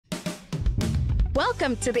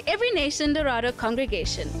Welcome to the Every Nation ENdorado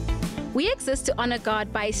congregation. We exist to honor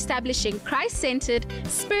God by establishing Christ-centered,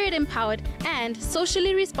 Spirit-empowered, and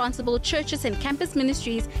socially responsible churches and campus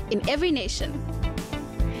ministries in every nation.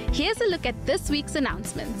 Here's a look at this week's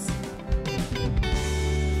announcements.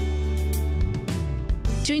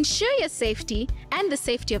 To ensure your safety and the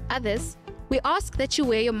safety of others, we ask that you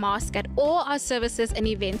wear your mask at all our services and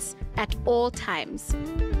events at all times.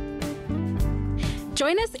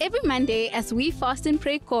 Join us every Monday as we fast and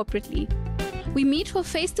pray corporately. We meet for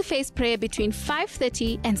face-to-face prayer between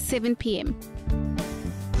 5:30 and 7 p.m.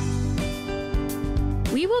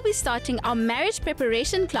 We will be starting our marriage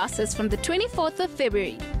preparation classes from the 24th of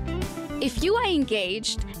February. If you are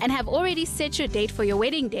engaged and have already set your date for your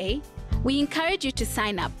wedding day, we encourage you to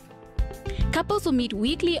sign up. Couples will meet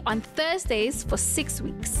weekly on Thursdays for 6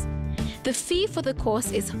 weeks. The fee for the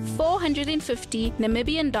course is 450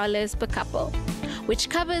 Namibian dollars per couple, which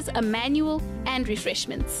covers a manual and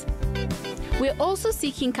refreshments. We're also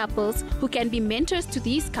seeking couples who can be mentors to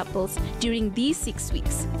these couples during these 6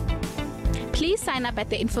 weeks. Please sign up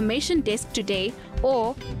at the information desk today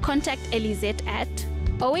or contact Elisette at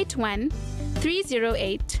 081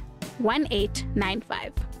 308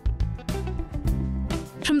 1895.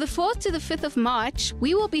 From the 4th to the 5th of March,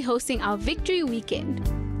 we will be hosting our Victory Weekend.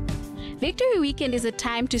 Victory Weekend is a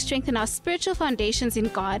time to strengthen our spiritual foundations in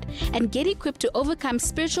God and get equipped to overcome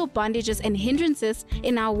spiritual bondages and hindrances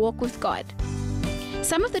in our walk with God.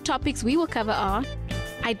 Some of the topics we will cover are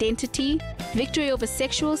identity, victory over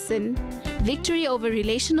sexual sin, victory over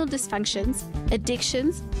relational dysfunctions,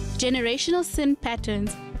 addictions, generational sin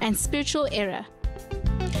patterns, and spiritual error.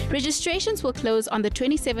 Registrations will close on the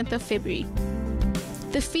 27th of February.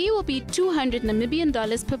 The fee will be 200 Namibian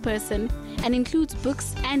dollars per person and includes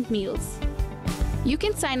books and meals. You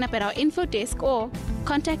can sign up at our info desk or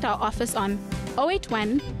contact our office on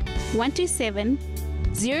 081 127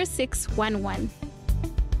 0611.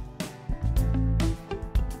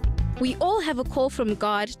 We all have a call from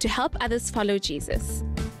God to help others follow Jesus.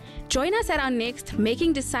 Join us at our next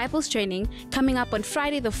Making Disciples training coming up on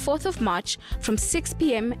Friday the 4th of March from 6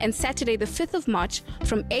 p.m. and Saturday the 5th of March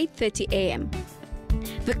from 8:30 a.m.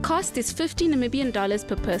 The cost is 50 Namibian dollars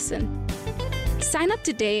per person. Sign up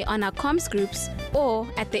today on our comms groups or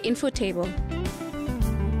at the info table.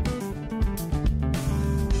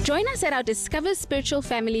 Join us at our Discover Spiritual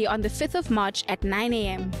Family on the 5th of March at 9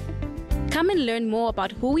 a.m. Come and learn more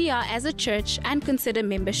about who we are as a church and consider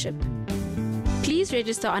membership. Please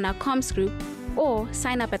register on our comms group or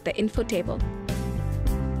sign up at the info table.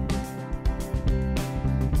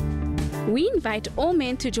 We invite all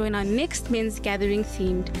men to join our next men's gathering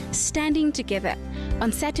themed Standing Together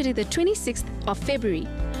on Saturday the 26th of February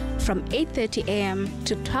from 8:30 a.m.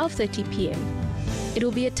 to 12:30 p.m. It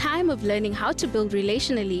will be a time of learning how to build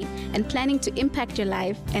relationally and planning to impact your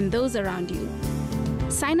life and those around you.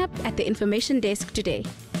 Sign up at the information desk today.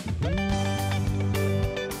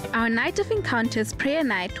 Our Night of Encounters prayer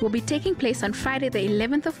night will be taking place on Friday the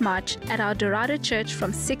 11th of March at our ENdorado Church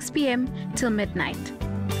from 6 p.m. till midnight.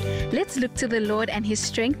 Let's look to the Lord and His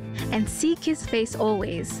strength and seek His face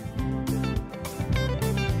always.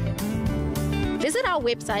 Visit our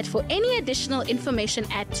website for any additional information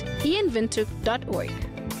at ENwindhoek.org.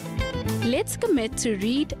 Let's commit to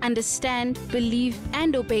read, understand, believe,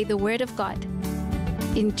 and obey the Word of God.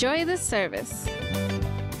 Enjoy the service.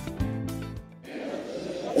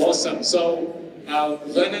 Awesome. So,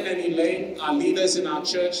 Vernon and Elaine are leaders in our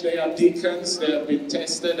church. They are deacons. They have been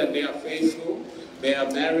tested and they are faithful. They are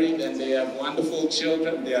married and they have wonderful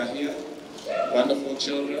children. They are here. Wonderful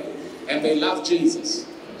children. And they love Jesus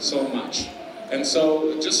so much. And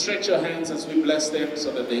so, just stretch your hands as we bless them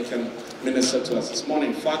so that they can minister to us this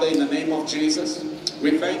morning. Father, in the name of Jesus,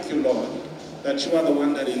 we thank you, Lord, that you are the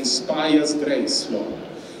one that inspires grace, Lord,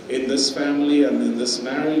 in this family and in this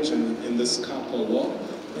marriage and in this couple, Lord.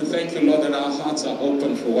 We thank you, Lord, that our hearts are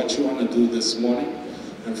open for what you want to do this morning.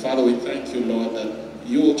 And Father, we thank you, Lord, that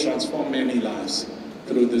you will transform many lives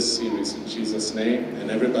through this series in Jesus' name. And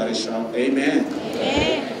everybody shout, Amen.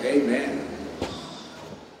 Amen. Amen.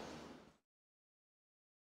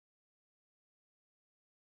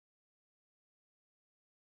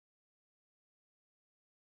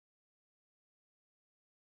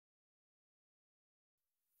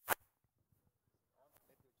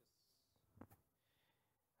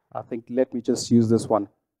 I think let me just use this one.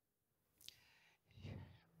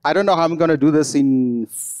 I don't know how I'm going to do this in,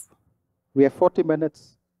 we have 40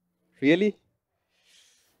 minutes. Really?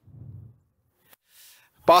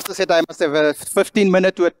 Pastor said I must have a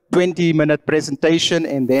 15-minute to a 20-minute presentation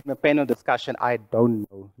and then a panel discussion. I don't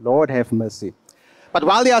know. Lord have mercy. But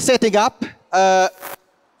while they are setting up,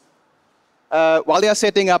 while they are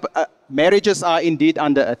setting up, marriages are indeed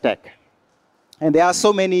under attack. And there are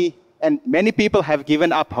so many, and many people have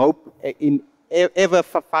given up hope in ever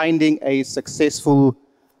finding a successful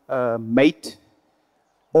mate,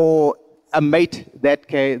 or a mate that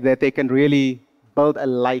they can really build a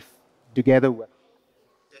life together with.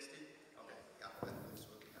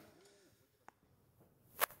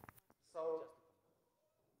 So,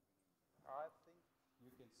 I think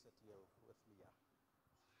you can sit here with me.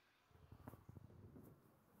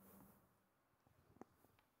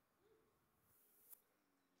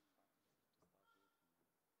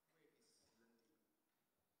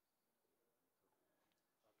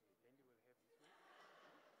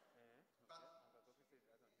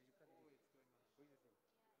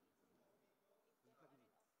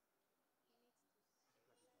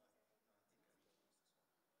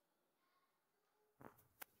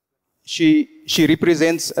 She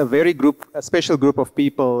represents a special group of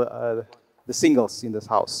people, the singles in this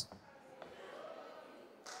house.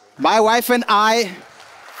 My wife and I,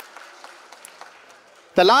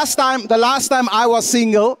 the last time I was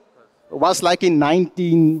single was like in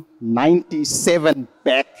 1997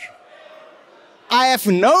 back. I have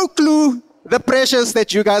no clue the pressures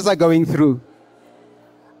that you guys are going through.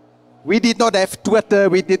 We did not have Twitter,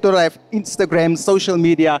 we did not have Instagram, social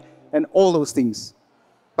media, and all those things.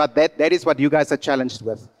 But that is what you guys are challenged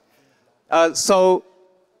with. So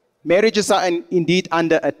marriages are indeed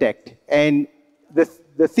under attack. And the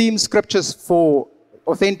theme scriptures for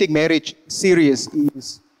Authentic Marriage series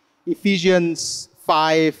is Ephesians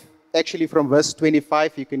 5, actually from verse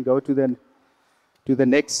 25. You can go to the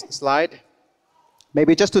next slide.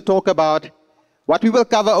 Maybe just to talk about what we will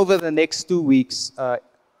cover over the next 2 weeks,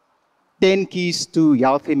 10 keys to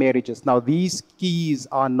healthy marriages. Now, these keys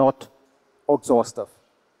are not exhaustive.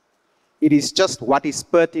 It is just what is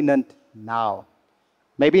pertinent now.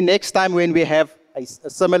 Maybe next time when we have a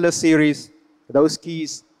similar series, those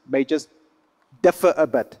keys may just differ a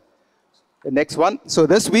bit. The next one. So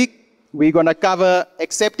this week, we're going to cover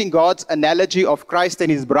accepting God's analogy of Christ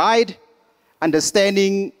and his bride,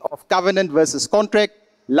 understanding of covenant versus contract,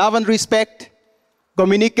 love and respect,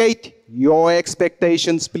 communicate your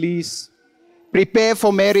expectations, please. Prepare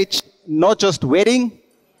for marriage, not just wedding.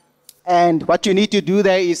 And what you need to do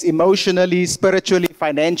there is emotionally, spiritually,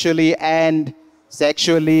 financially, and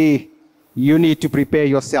sexually, you need to prepare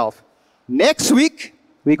yourself. Next week,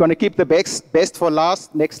 we're going to keep the best for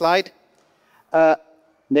last. Next slide.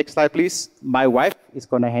 Next slide, please. My wife is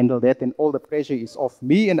going to handle that, and all the pressure is off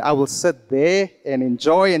me, and I will sit there and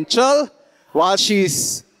enjoy and chill while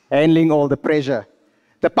she's handling all the pressure.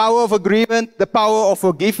 The power of agreement, the power of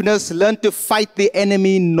forgiveness. Learn to fight the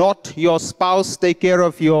enemy, not your spouse. Take care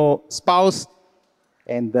of your spouse.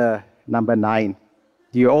 And number 9.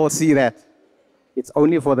 Do you all see that? It's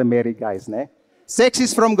only for the married guys, né? Sex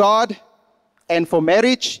is from God and for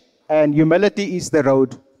marriage, and humility is the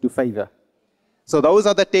road to favor. So those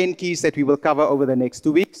are the 10 keys that we will cover over the next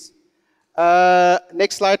 2 weeks.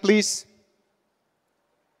 Next slide, please.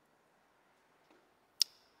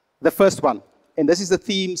 The first one. And this is the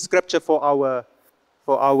theme scripture for our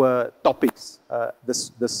topics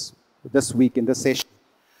this week in this session.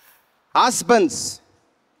 Husbands,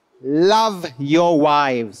 love your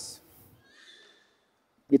wives.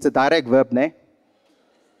 It's a direct verb, ne?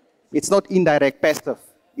 It's not indirect, passive.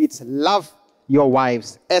 It's love your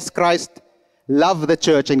wives as Christ loved the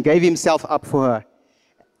church and gave himself up for her,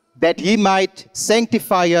 that he might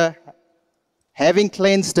sanctify her, having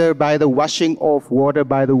cleansed her by the washing of water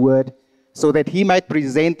by the word, so that he might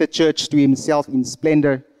present the church to himself in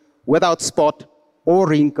splendor, without spot or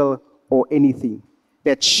wrinkle or anything,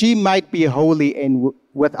 that she might be holy and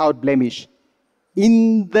without blemish.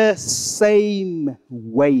 In the same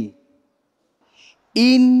way.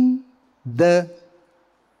 In the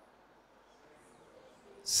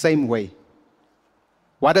same way.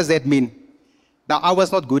 What does that mean? Now, I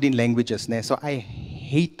was not good in languages, so I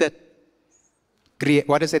hated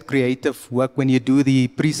what is that creative work when you do the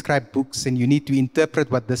prescribed books and you need to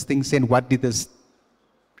interpret what this thing said and what did this.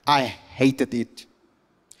 I hated it.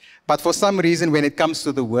 But for some reason, when it comes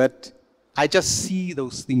to the word, I just see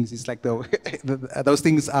those things. It's like those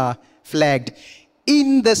things are flagged.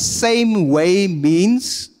 In the same way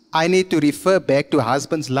means I need to refer back to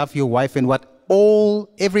husbands, love your wife, and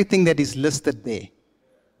everything that is listed there.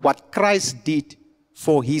 What Christ did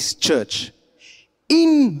for his church.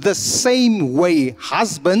 In the same way,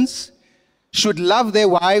 husbands should love their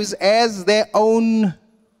wives as their own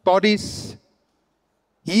bodies.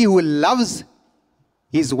 He who loves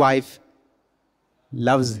his wife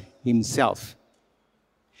loves himself.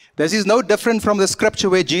 This is no different from the scripture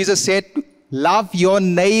where Jesus said, love your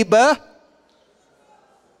neighbor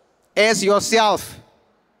as yourself.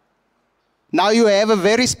 Now you have a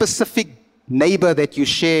very specific neighbor that you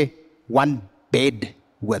share one bed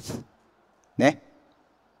with. Ne?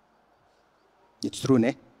 It's true,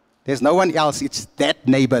 ne? There's no one else. It's that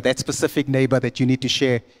neighbor, that specific neighbor that you need to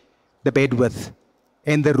share the bed with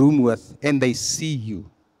and the room with, and they see you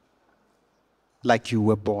like you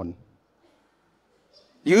were born.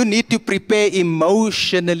 You need to prepare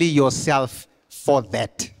emotionally yourself for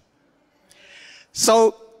that.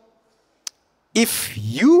 So, if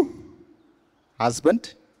you,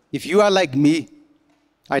 husband, if you are like me,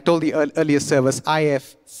 I told the earlier service, I have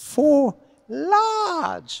 4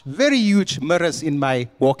 large, very huge mirrors in my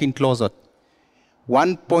walk-in closet.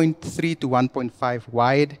 1.3 to 1.5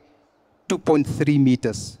 wide, 2.3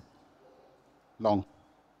 meters long.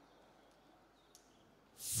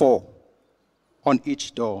 4 on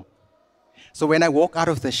each door. So when I walk out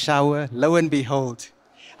of the shower, lo and behold,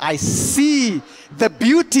 I see the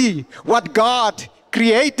beauty, what God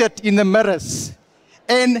created in the mirrors.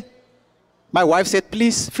 And my wife said,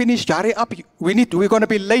 please finish, hurry up. We're going to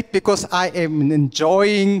be late because I am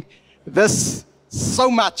enjoying this so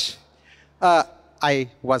much. I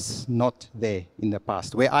was not there in the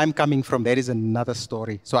past. Where I'm coming from, there is another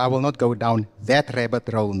story. So I will not go down that rabbit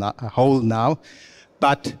hole now.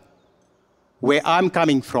 But where I'm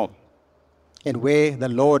coming from and where the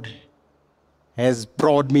Lord has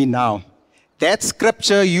brought me now, that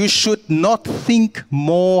scripture, you should not think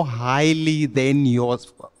more highly than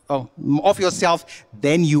of yourself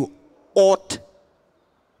than you ought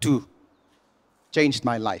to. Changed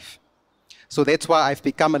my life. So that's why I've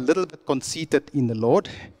become a little bit conceited in the Lord,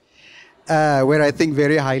 where I think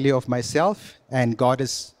very highly of myself, and God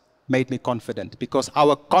has made me confident, because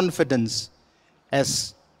our confidence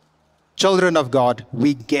as children of God,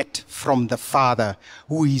 we get from the Father,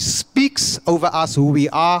 who He speaks over us, who we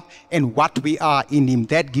are and what we are in Him.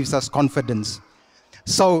 That gives us confidence.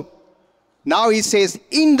 So now He says,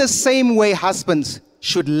 in the same way, husbands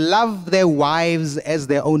should love their wives as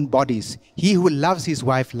their own bodies. He who loves his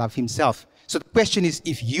wife loves himself. So the question is,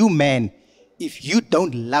 if you, man, if you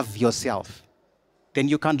don't love yourself, then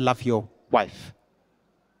you can't love your wife.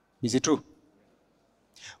 Is it true?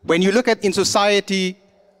 When you look at in society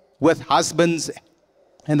with husbands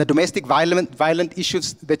and the domestic violent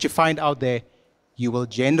issues that you find out there, you will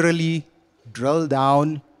generally drill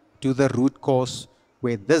down to the root cause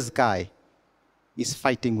where this guy is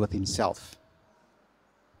fighting with himself.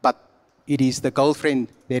 But it is the girlfriend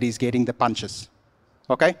that is getting the punches.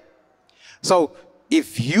 Okay? So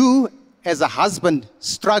if you as a husband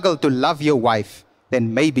struggle to love your wife,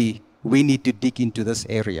 then maybe we need to dig into this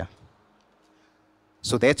area.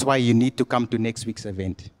 So that's why you need to come to next week's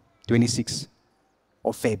event, 26th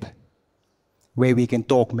of Feb, where we can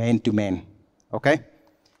talk man to man. Okay?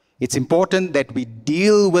 It's important that we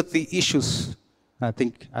deal with the issues. I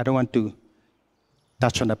don't want to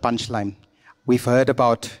touch on a punchline. We've heard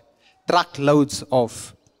about truckloads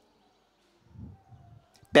of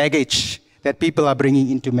baggage that people are bringing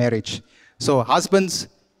into marriage. So husbands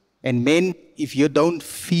and men, if you don't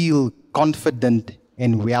feel confident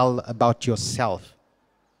and well about yourself,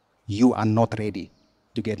 you are not ready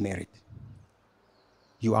to get married.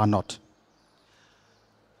 You are not.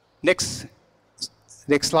 Next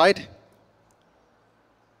slide.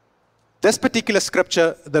 This particular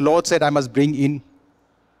scripture, the Lord said I must bring in,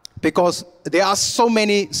 because there are so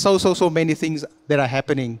many things that are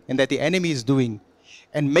happening and that the enemy is doing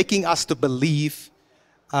and making us to believe,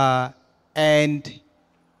 and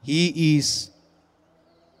he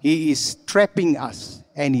is trapping us,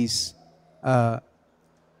 and he's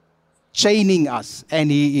chaining us,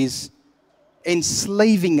 and he is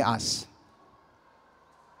enslaving us.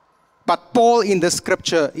 But Paul in the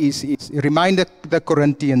scripture is reminded the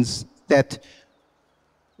Corinthians that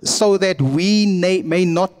so that we may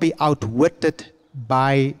not be outwitted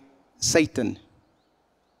by Satan.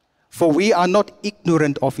 For we are not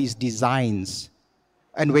ignorant of his designs.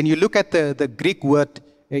 And when you look at the Greek word,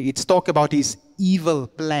 it's talk about his evil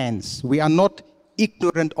plans. We are not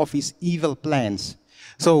ignorant of his evil plans.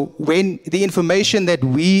 So when the information that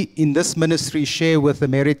we in this ministry share with the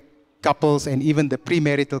married couples and even the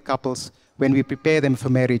premarital couples, when we prepare them for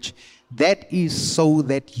marriage, that is so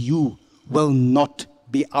that you will not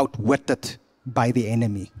be outwitted by the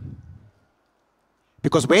enemy.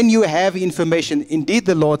 Because when you have information, indeed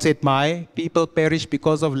the Lord said, my people perish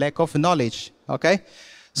because of lack of knowledge. Okay?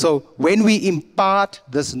 So when we impart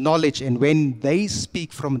this knowledge and when they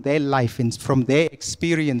speak from their life and from their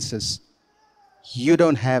experiences, you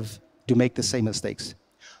don't have to make the same mistakes.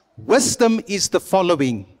 Wisdom is the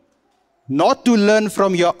following: not to learn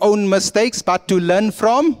from your own mistakes, but to learn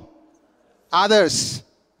from others.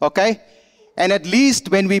 Okay? And at least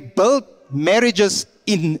when we build marriages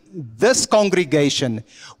in this congregation,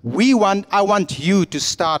 I want you to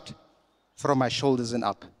start from my shoulders and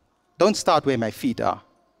up. Don't start where my feet are.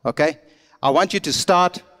 Okay? I want you to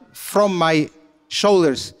start from my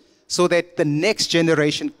shoulders so that the next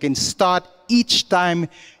generation can start each time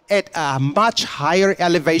at a much higher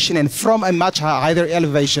elevation and from a much higher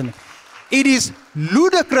elevation. It is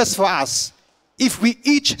ludicrous for us if we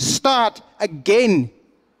each start again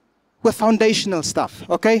with foundational stuff,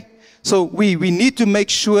 okay? So we need to make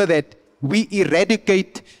sure that we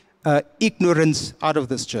eradicate ignorance out of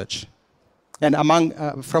this church and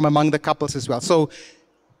from among the couples as well. So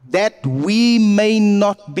that we may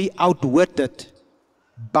not be outwitted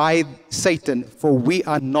by Satan, for we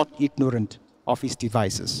are not ignorant of his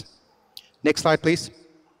devices. Next slide, please.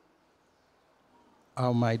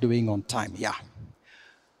 How am I doing on time? Yeah.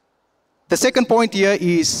 The second point here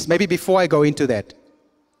is, maybe before I go into that,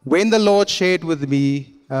 when the Lord shared with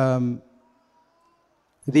me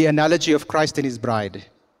the analogy of Christ and his bride,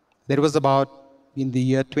 that was about in the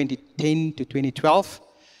year 2010 to 2012,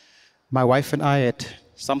 my wife and I had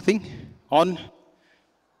something on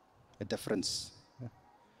a difference.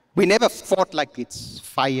 We never fought like it's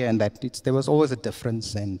fire and that. There was always a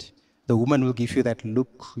difference, and the woman will give you that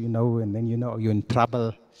look, and then you're in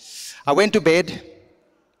trouble. I went to bed,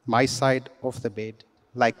 my side of the bed,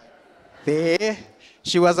 like there.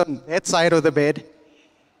 She was on that side of the bed,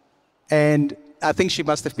 and I think she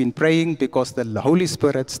must have been praying because the Holy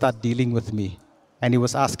Spirit started dealing with me, and he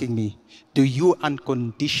was asking me, do you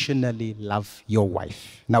unconditionally love your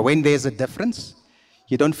wife? Now, when there's a difference,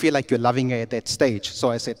 you don't feel like you're loving her at that stage.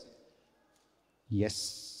 So I said,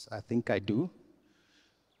 yes, I think I do.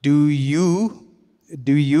 Do you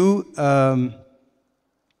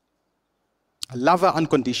love her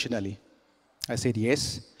unconditionally? I said,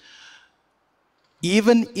 yes.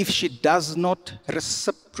 Even if she does not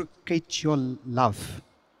reciprocate your love,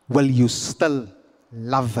 will you still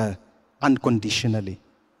love her unconditionally?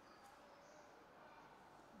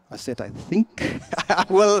 I said, I think I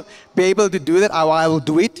will be able to do that. I will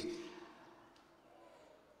do it.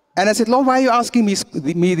 And I said, Lord, why are you asking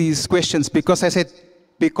me these questions? Because I said,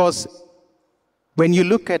 because when you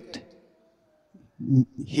look at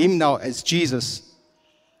him now as Jesus,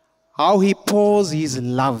 how he pours his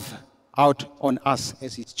love out on us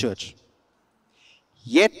as his church.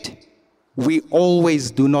 Yet, we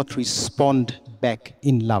always do not respond back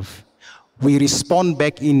in love. We respond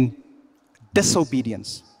back in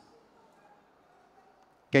disobedience.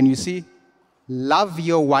 Can you see? Love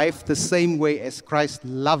your wife the same way as Christ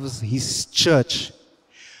loves his church.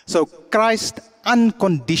 So Christ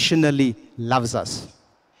unconditionally loves us.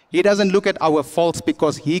 He doesn't look at our faults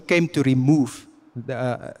because he came to remove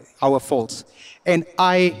our faults. And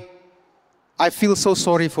I feel so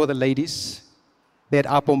sorry for the ladies that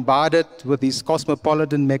are bombarded with these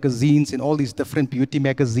cosmopolitan magazines and all these different beauty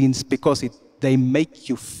magazines because they make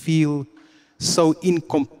you feel so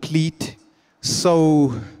incomplete,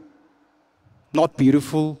 so not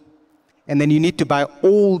beautiful. And then you need to buy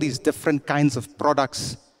all these different kinds of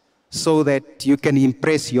products so that you can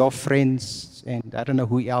impress your friends and I don't know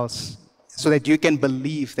who else, so that you can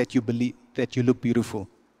believe that you look beautiful.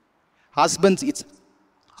 Husbands, it's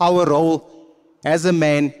our role as a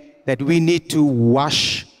man that we need to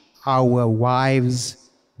wash our wives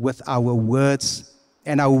with our words,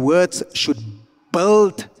 and our words should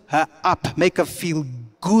build her up, make her feel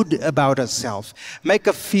good about herself, make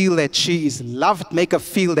her feel that she is loved, make her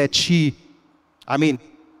feel that she's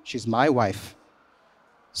my wife.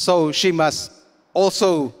 So she must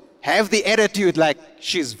also have the attitude like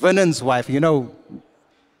she's Vernon's wife.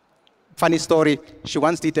 Funny story, she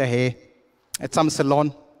once did her hair at some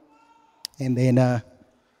salon, and then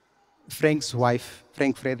Frank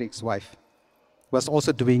Frederick's wife, was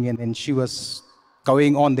also doing it, and she was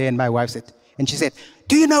going on there, and my wife said, and she said,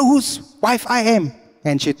 do you know whose wife I am?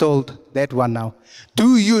 And she told that one now,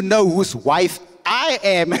 do you know whose wife I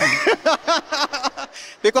am?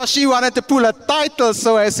 Because she wanted to pull a title,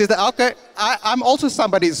 so I said, okay, I'm also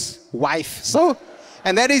somebody's wife. So,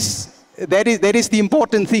 and that is the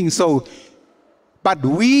important thing. So, but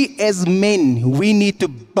we as men, we need to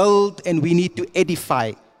build and we need to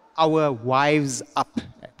edify our wives up.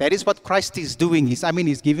 That is what Christ is doing.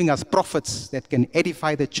 He's giving us prophets that can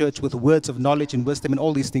edify the church with words of knowledge and wisdom and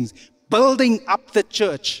all these things, building up the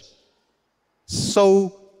church.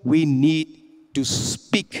 So we need to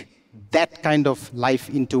speak that kind of life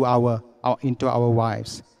into our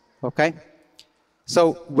wives. Okay?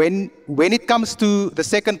 So when it comes to the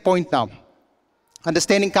second point now,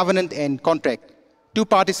 understanding covenant and contract, two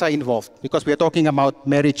parties are involved because we are talking about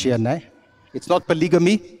marriage here, no? It's not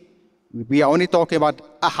polygamy. We are only talking about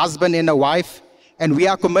a husband and a wife, and we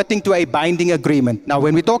are committing to a binding agreement. Now,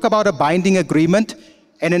 when we talk about a binding agreement,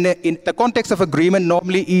 and in the context of agreement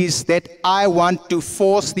normally is that I want to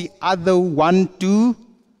force the other one to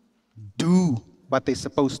do what they're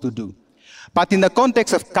supposed to do. But in the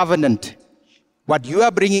context of covenant, what you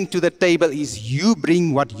are bringing to the table is you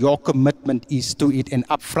bring what your commitment is to it, and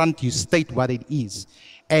up front you state what it is.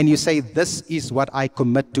 And you say, this is what I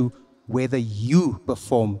commit to, whether you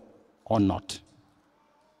perform or not.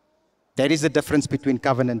 That is the difference between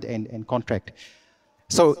covenant and contract.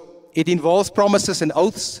 So it involves promises and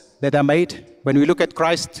oaths that are made. When we look at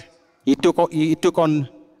Christ, he took on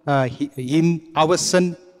him our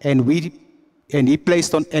sin, and he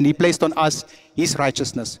placed on us his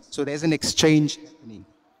righteousness. So there's an exchange happening.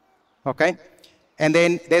 Okay? And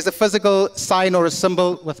then there's a physical sign or a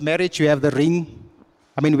symbol with marriage. You have the ring.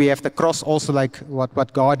 I mean, we have the cross also, like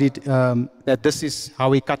what God did, that this is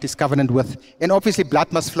how he cut his covenant with. And obviously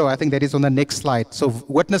blood must flow. I think that is on the next slide. So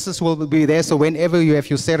witnesses will be there. So whenever you have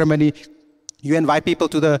your ceremony, you invite people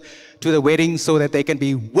to the wedding so that they can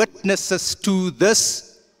be witnesses to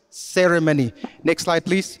this ceremony. Next slide,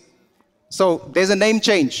 please. So there's a name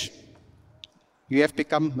change. You have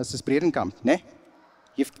become Mrs. Bredenkamp, ne?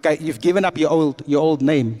 You've given up your old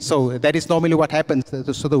name. So that is normally what happens.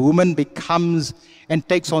 So the woman becomes and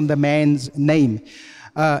takes on the man's name.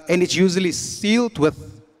 And it's usually sealed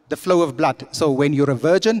with the flow of blood. So when you're a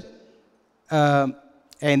virgin, and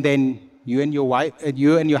then you and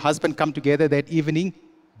your husband come together that evening,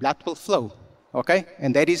 blood will flow. Okay?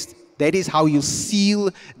 And that is how you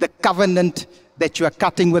seal the covenant that you are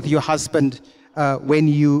cutting with your husband when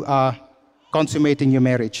you are consummating your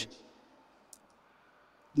marriage.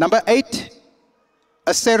 Number 8,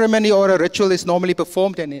 a ceremony or a ritual is normally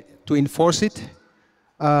performed and to enforce it.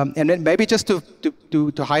 And then maybe just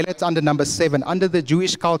to highlight under number 7, under the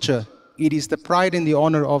Jewish culture, it is the pride and the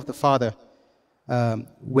honor of the father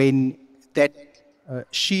when that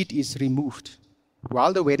sheet is removed.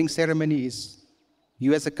 While the wedding ceremony is,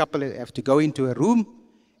 you as a couple have to go into a room,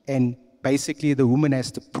 and basically the woman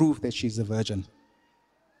has to prove that she's a virgin.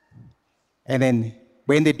 And then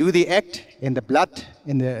when they do the act and the blood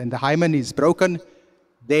and the hymen is broken,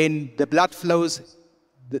 then the blood flows.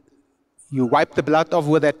 You wipe the blood off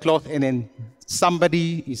with that cloth, and then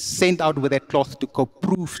somebody is sent out with that cloth to go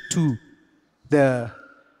prove to the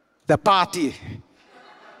party,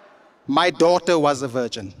 my daughter was a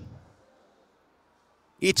virgin.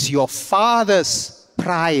 It's your father's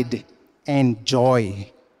pride and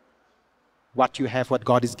joy, what you have, what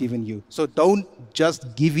God has given you. So don't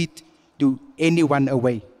just give it to anyone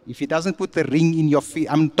away. If he doesn't put the ring in your finger,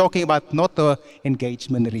 I'm talking about not the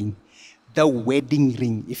engagement ring, the wedding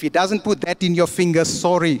ring. If he doesn't put that in your finger,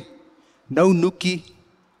 sorry, no nookie,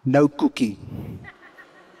 no cookie.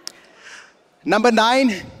 Number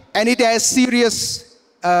 9, and it has serious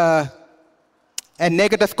and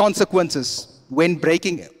negative consequences when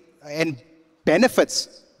breaking, and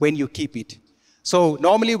benefits when you keep it. So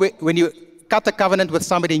normally when you cut a covenant with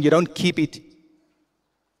somebody and you don't keep it,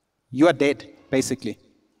 you are dead, basically.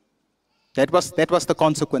 That was the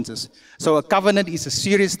consequences. So a covenant is a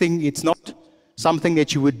serious thing. It's not something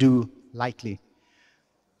that you would do lightly.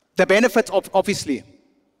 The benefits, obviously,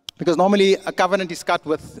 because normally a covenant is cut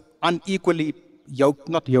with unequally yoked,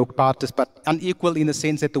 not yoked parties, but unequal in the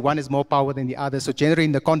sense that the one has more power than the other. So generally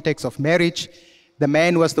in the context of marriage, the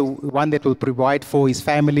man was the one that will provide for his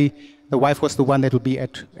family. The wife was the one that will be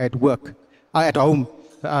at work, at home.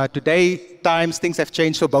 Today, times, things have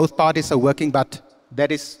changed, so both parties are working, but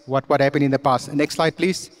that is what happened in the past. Next slide,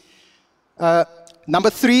 please.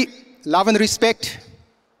 Number 3, love and respect.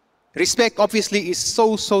 Respect, obviously, is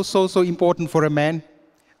so important for a man.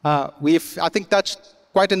 We've, I think, touched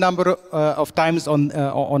quite a number of times on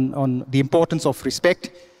the importance of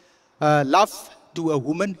respect. Love to a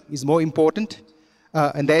woman is more important,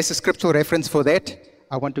 and there's a scriptural reference for that.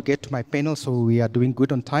 I want to get to my panel, so we are doing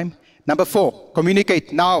good on time. Number 4,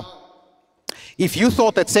 communicate. Now, if you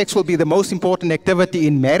thought that sex will be the most important activity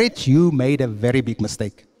in marriage, you made a very big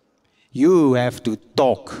mistake. You have to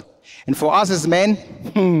talk. And for us as men,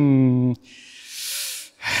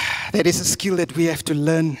 that is a skill that we have to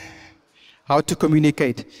learn how to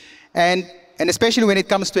communicate. And especially when it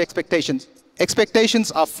comes to expectations.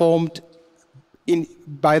 Expectations are formed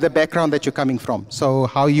by the background that you're coming from. So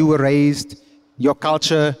how you were raised, your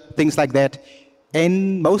culture, things like that.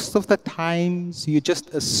 And most of the times, you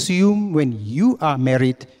just assume when you are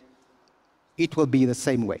married, it will be the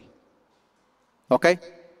same way. Okay?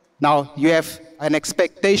 Now, you have an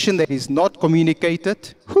expectation that is not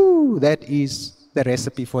communicated. That is the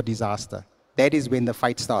recipe for disaster. That is when the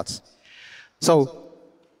fight starts. So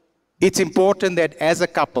it's important that as a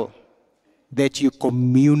couple, that you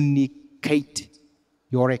communicate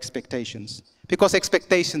your expectations. Because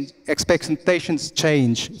expectations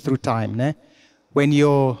change through time. Ne? When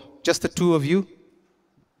you're just the two of you,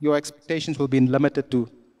 your expectations will be limited to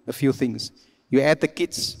a few things. You add the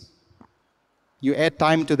kids, you add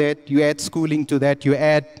time to that, you add schooling to that, you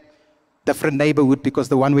add different neighborhood because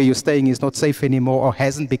the one where you're staying is not safe anymore or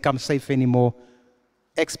hasn't become safe anymore.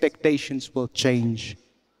 Expectations will change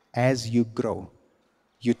as you grow.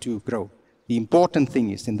 You two grow. The important thing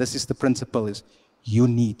is, and this is the principle, is you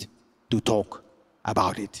need to talk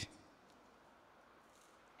about it.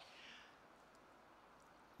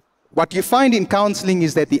 What you find in counseling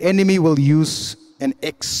is that the enemy will use and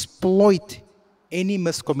exploit any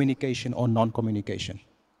miscommunication or non-communication.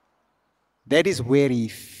 That is where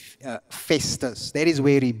he festers. That is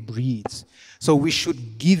where he breeds. So we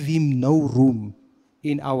should give him no room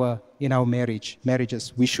in our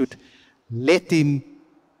marriages. We should let him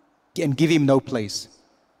and give him no place.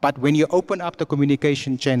 But when you open up the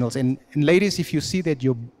communication channels, and ladies, if you see that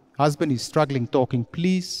your husband is struggling talking,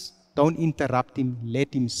 please don't interrupt him.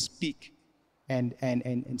 Let him speak and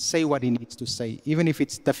say what he needs to say. Even if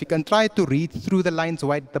it's difficult, try to read through the lines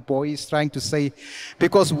what the boy is trying to say,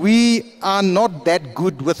 because we are not that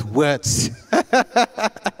good with words.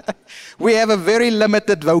 We have a very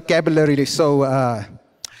limited vocabulary, so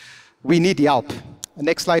we need help.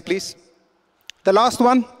 Next slide, please. The last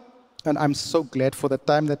one, and I'm so glad for the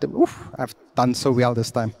time that I've done so well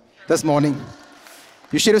this morning.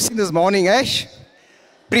 You should have seen this morning, Ash.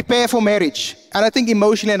 Prepare for marriage. And I think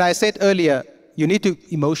emotionally, and I said earlier, you need to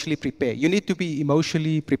emotionally prepare. You need to be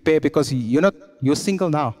emotionally prepared because you're single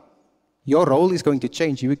now. Your role is going to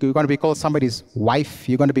change. You're going to be called somebody's wife.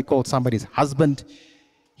 You're going to be called somebody's husband.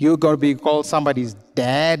 You're going to be called somebody's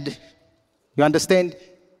dad. You understand?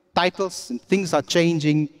 Titles and things are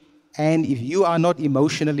changing. And if you are not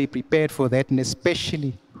emotionally prepared for that, and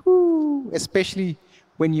especially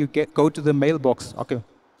when you go to the mailbox, okay,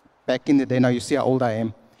 back in the day, now you see how old I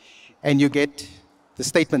am, and you get the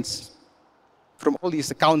statements from all these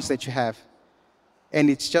accounts that you have, and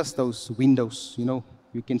it's just those windows, you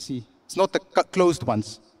can see. It's not the closed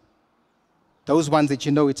ones. Those ones that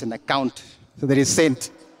it's an account that is sent.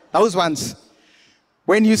 Those ones.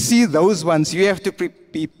 When you see those ones, you have to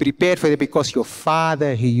be prepared for it because your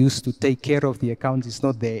father, who used to take care of the accounts, is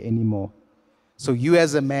not there anymore. So you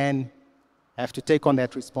as a man have to take on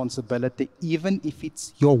that responsibility, even if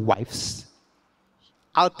it's your wife's.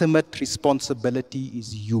 Ultimate responsibility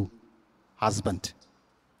is you, husband,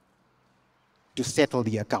 to settle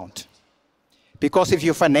the account. Because if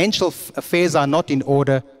your financial affairs are not in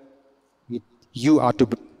order, you are to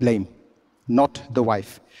blame, not the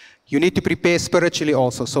wife. You need to prepare spiritually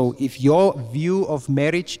also. So if your view of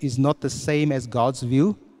marriage is not the same as God's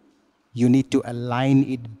view, you need to align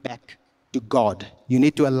it back to God. You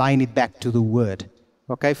need to align it back to the Word.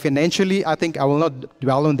 Okay, financially, I think I will not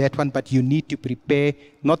dwell on that one, but you need to prepare,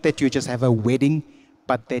 not that you just have a wedding,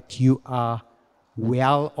 but that you are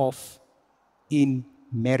well off in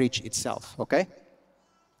marriage itself. Okay?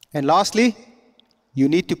 And lastly, you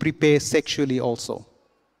need to prepare sexually also.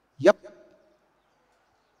 Yep.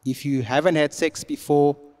 If you haven't had sex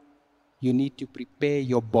before, you need to prepare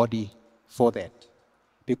your body for that.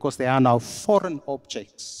 Because there are now foreign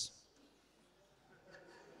objects.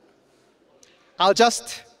 I'll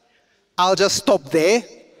just stop there,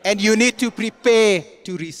 and you need to prepare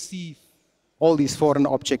to receive all these foreign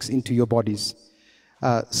objects into your bodies.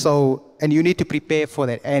 And you need to prepare for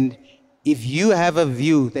that. And if you have a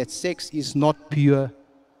view that sex is not pure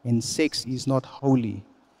and sex is not holy,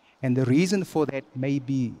 and the reason for that may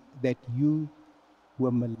be that you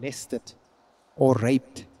were molested or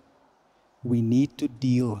raped, we need to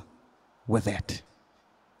deal with that.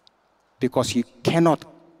 Because you cannot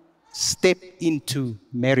step into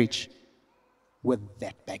marriage with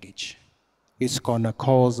that baggage. It's going to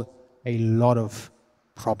cause a lot of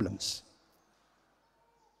problems.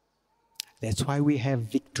 That's why we have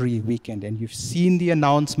Victory Weekend. And you've seen the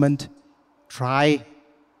announcement. Try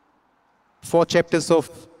 4 chapters of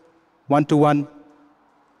one-to-one.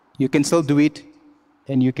 You can still do it.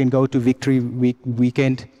 And you can go to Victory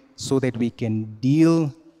Weekend so that we can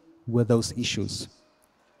deal with those issues.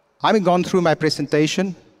 Having gone through my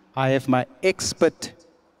presentation, I have my expert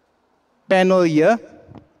panel here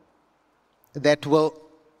that will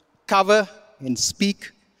cover and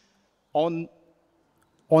speak on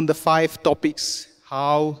the 5 topics,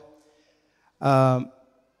 how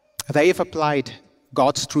they have applied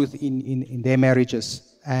God's truth in their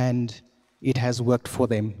marriages, and it has worked for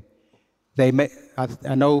them.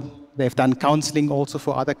 I know they've done counseling also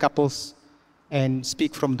for other couples, and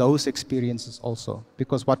speak from those experiences also.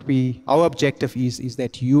 Because our objective is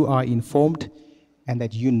that you are informed and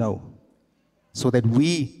that you know, so that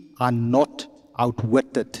we are not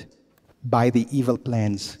outwitted by the evil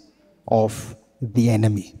plans of the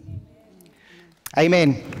enemy.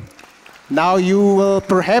 Amen. Now you will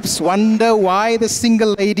perhaps wonder why the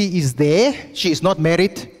single lady is there. She is not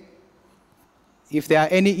married. If there are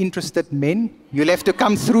any interested men, you'll have to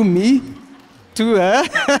come through me to her.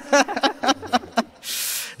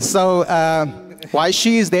 So while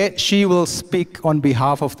she is there, she will speak on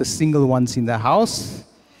behalf of the single ones in the house.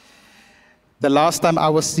 The last time I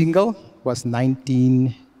was single was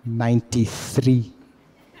 1993.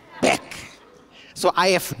 Back. So I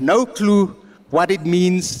have no clue what it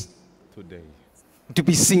means today to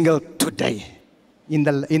be single today, in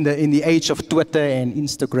the age of Twitter and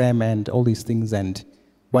Instagram and all these things and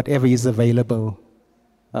whatever is available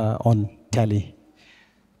on tele.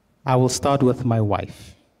 I will start with my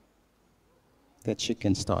wife, that she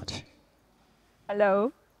can start.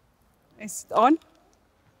 Hello, is it on?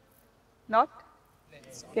 Not?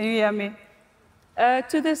 Can you hear me?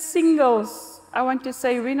 To the singles, I want to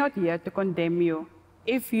say we're not here to condemn you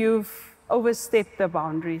if you've overstepped the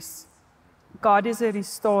boundaries. God is a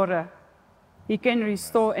restorer. He can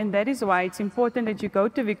restore, and that is why it's important that you go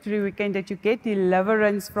to Victory Weekend, that you get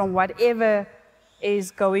deliverance from whatever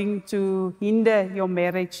is going to hinder your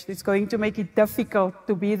marriage. It's going to make it difficult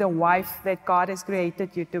to be the wife that God has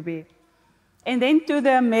created you to be. And then to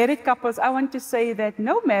the married couples, I want to say that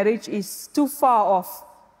no marriage is too far off,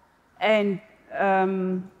 and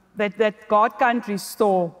that God can't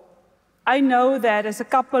restore. I know that as a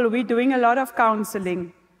couple, we're doing a lot of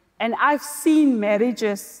counseling, and I've seen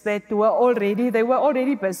marriages that were already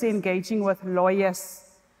busy engaging with lawyers,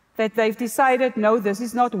 that they've decided, no, this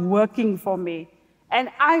is not working for me. And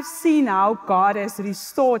I've seen how God has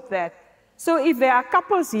restored that. So if there are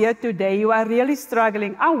couples here today who are really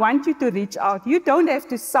struggling, I want you to reach out. You don't have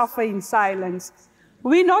to suffer in silence.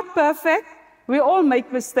 We're not perfect. We all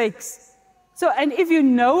make mistakes. So, and if you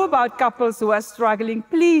know about couples who are struggling,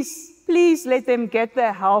 please let them get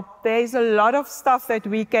their help. There is a lot of stuff that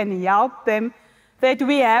we can help them, that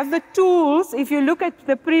we have the tools. If you look at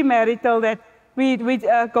the premarital that we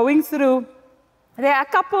are going through, there are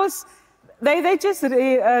couples, they just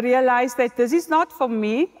realize that this is not for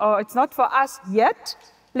me, or it's not for us yet.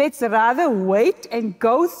 Let's rather wait and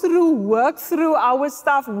go through, work through our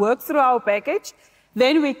stuff, work through our package,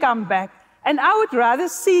 then we come back. And I would rather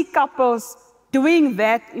see couples doing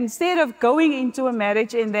that instead of going into a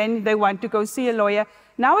marriage and then they want to go see a lawyer.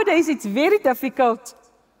 Nowadays, it's very difficult.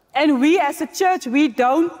 And we as a church, we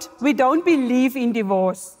don't believe in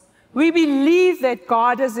divorce. We believe that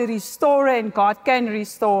God is a restorer and God can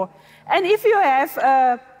restore. And if you have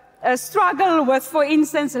a struggle with, for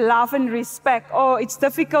instance, love and respect, or it's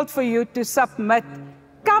difficult for you to submit,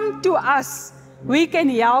 come to us. We can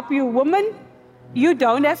help you. Women, you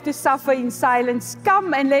don't have to suffer in silence.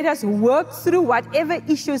 Come and let us work through whatever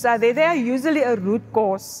issues are there. There are usually a root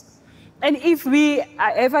cause. And if we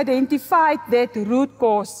have identified that root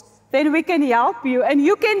cause, then we can help you. And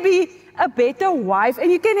you can be a better wife,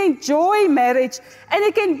 and you can enjoy marriage, and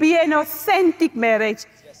it can be an authentic marriage.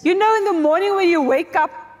 Yes. You know, in the morning when you wake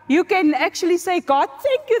up, you can actually say, God,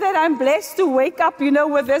 thank you that I'm blessed to wake up,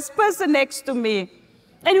 with this person next to me.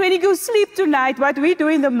 And when you go sleep tonight, what we do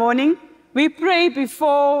in the morning, we pray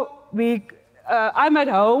before I'm at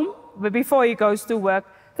home, but before he goes to work.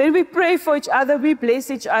 Then we pray for each other, we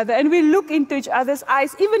bless each other, and we look into each other's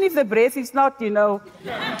eyes, even if the breath is not,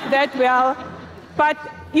 that well. But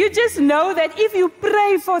you just know that if you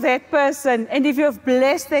pray for that person, and if you have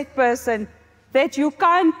blessed that person, that you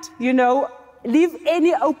can't, leave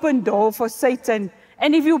any open door for Satan.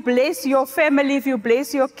 And if you bless your family, if you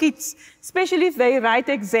bless your kids, especially if they write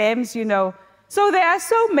exams, So there are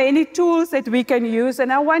so many tools that we can use,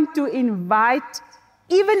 and I want to invite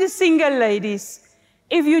even the single ladies.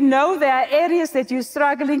 If you know there are areas that you're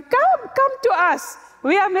struggling, come to us.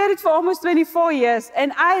 We are married for almost 24 years,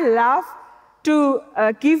 and I love to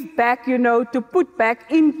give back, to put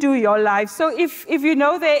back into your life. So if you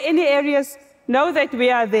know there are any areas, know that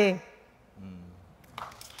we are there.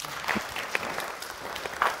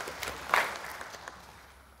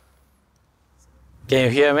 Can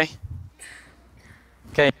you hear me?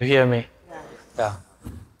 Can you hear me?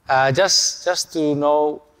 Yeah. Just to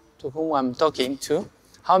know to whom I'm talking to.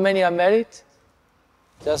 How many are married?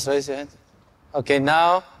 Just raise your hand. Okay,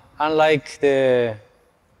 now, unlike the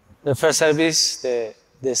first service,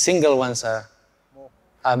 the single ones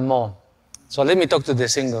are more. So let me talk to the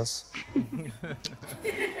singles.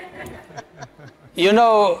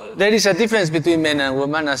 There is a difference between men and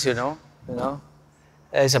women, as you know. you know.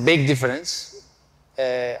 It's a big difference.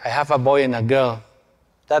 I have a boy and a girl.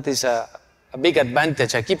 That is a big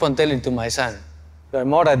advantage. I keep on telling to my son, you are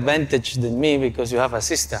more advantaged than me because you have a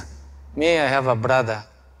sister. Me, I have a brother.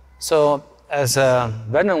 So, as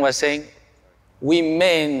Vernon was saying, we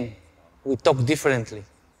men, we talk differently.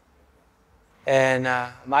 And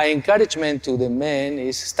my encouragement to the men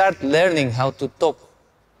is start learning how to talk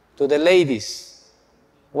to the ladies.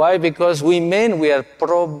 Why? Because we men, we are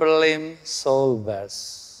problem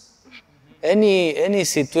solvers. Any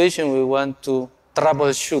situation we want to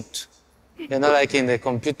troubleshoot, you know, like in the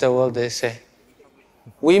computer world they say,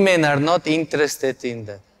 women are not interested in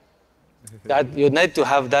that. That you need to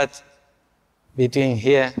have that between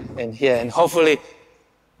here, and hopefully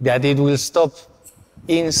that it will stop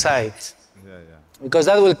inside. Because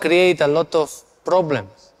that will create a lot of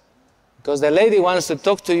problems. Because the lady wants to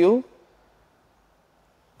talk to you,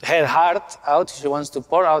 her heart out, she wants to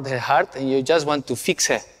pour out her heart, and you just want to fix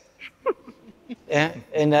her. Yeah?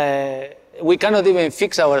 And we cannot even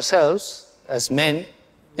fix ourselves as men.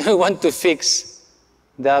 We want to fix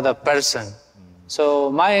the other person.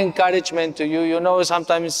 So my encouragement to you, you know,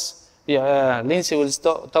 sometimes Lindsay will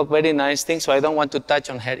talk very nice things, so I don't want to touch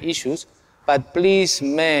on her issues. But please,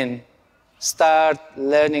 men, start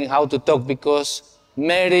learning how to talk, because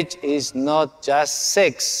marriage is not just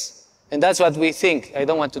sex. And that's what we think. I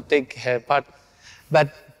don't want to take her part.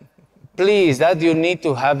 But please, that you need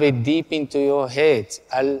to have it deep into your head.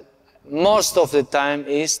 Most of the time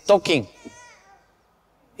is talking.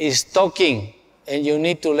 Is talking. And you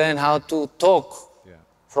need to learn how to talk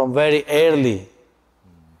from very early.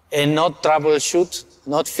 And not troubleshoot,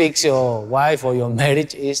 not fix your wife or your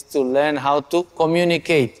marriage, is to learn how to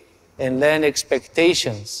communicate and learn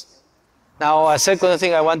expectations. Now, a second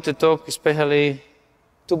thing I want to talk, especially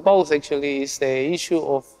to both actually, is the issue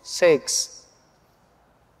of sex.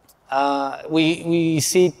 We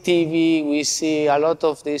see TV, we see a lot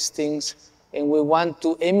of these things, and we want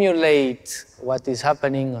to emulate what is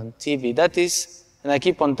happening on TV. That is, and I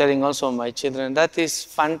keep on telling also my children, that is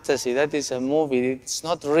fantasy, that is a movie, it's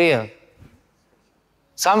not real.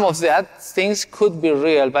 Some of that things could be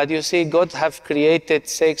real, but you see, God have created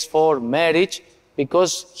sex for marriage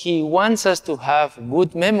because He wants us to have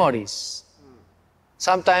good memories.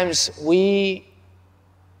 Sometimes we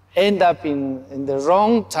end up in the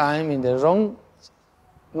wrong time, in the wrong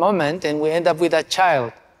moment, and we end up with a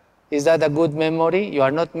child. Is that a good memory? You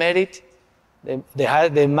are not married.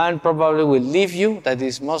 The man probably will leave you. That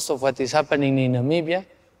is most of what is happening in Namibia.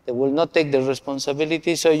 They will not take the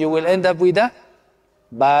responsibility, so you will end up with a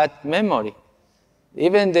bad memory.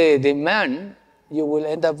 Even the man, you will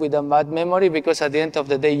end up with a bad memory, because at the end of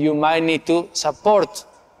the day, you might need to support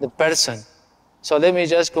the person. So let me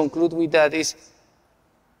just conclude with that. It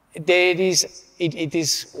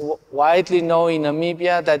is widely known in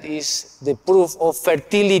Namibia that is the proof of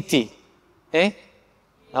fertility.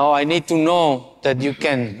 Now I need to know that you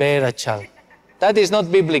can bear a child. That is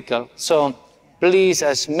not biblical. So please,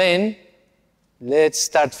 as men, let's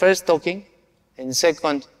start first talking. And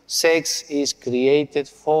second, sex is created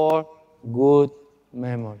for good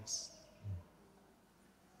memories.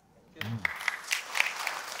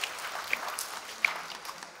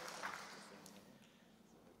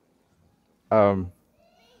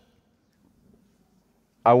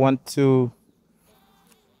 I want to...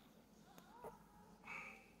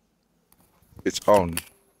 It's on.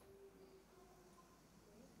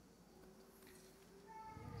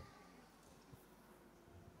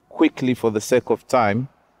 Quickly, for the sake of time,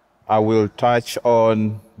 I will touch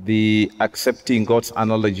on the accepting God's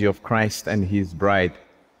analogy of Christ and His bride.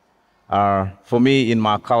 For me, in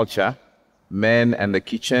my culture, men and the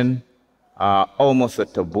kitchen are almost a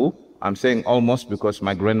taboo. I'm saying almost because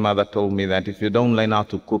my grandmother told me that if you don't learn how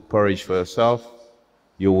to cook porridge for yourself,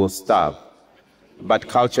 you will starve. But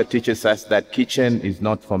culture teaches us that kitchen is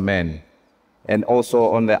not for men. And also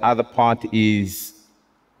on the other part is,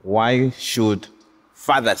 why should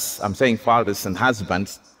fathers, I'm saying fathers and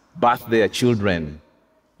husbands, bath their children?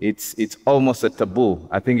 It's almost a taboo.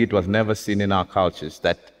 I think it was never seen in our cultures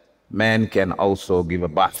that men can also give a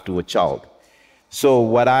bath to a child. So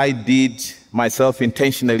what I did myself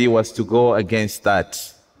intentionally was to go against that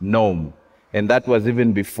norm. And that was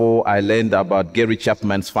even before I learned about Gary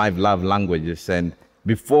Chapman's 5 love languages. And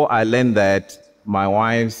before I learned that, my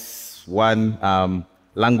wife's one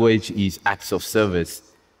language is acts of service.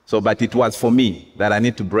 So, but it was for me that I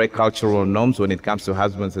need to break cultural norms when it comes to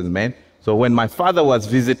husbands and men. So when my father was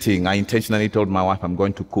visiting, I intentionally told my wife, I'm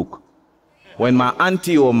going to cook. When my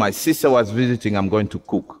auntie or my sister was visiting, I'm going to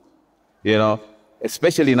cook. You know,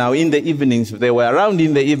 especially now in the evenings, if they were around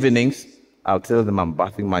in the evenings, I'll tell them I'm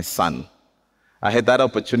bathing my son. I had that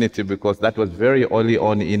opportunity because that was very early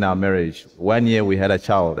on in our marriage. 1 year we had a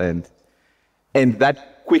child, and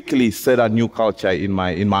that quickly set a new culture in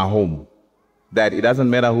my home. That it doesn't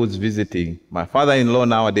matter who's visiting. My father-in-law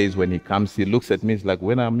nowadays, when he comes, he looks at me, he's like,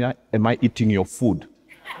 when am I eating your food?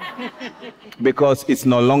 Because it's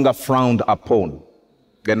no longer frowned upon.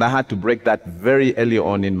 And I had to break that very early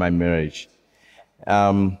on in my marriage.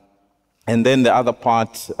 And then the other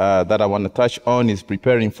part that I want to touch on is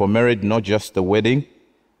preparing for marriage, not just the wedding.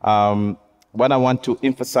 What I want to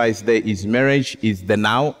emphasize there is marriage is the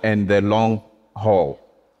now and the long haul.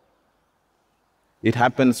 It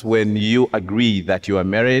happens when you agree that you are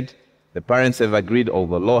married, the parents have agreed, or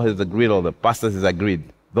the law has agreed, or the pastor has agreed.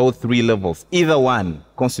 Those three levels, either one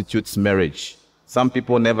constitutes marriage. Some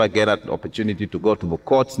people never get an opportunity to go to the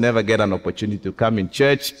courts, never get an opportunity to come in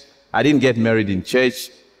church. I didn't get married in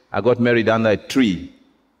church. I got married under a tree.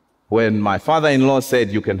 When my father-in-law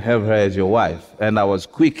said, you can have her as your wife, and I was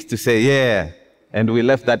quick to say, yeah. And we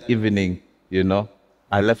left that evening, you know.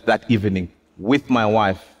 I left that evening with my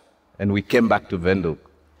wife, and we came back to Windhoek.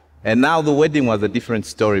 And now the wedding was a different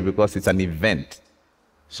story because it's an event.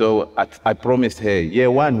 So I promised her, year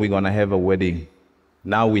one, we're going to have a wedding.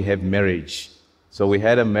 Now we have marriage. So we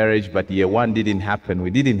had a marriage, but year one didn't happen. We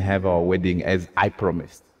didn't have our wedding as I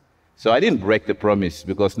promised. So I didn't break the promise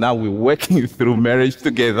because now we're working through marriage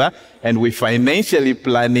together and we're financially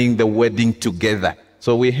planning the wedding together.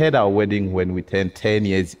 So we had our wedding when we turned 10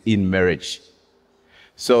 years in marriage.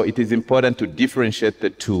 So it is important to differentiate the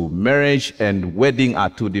two. Marriage and wedding are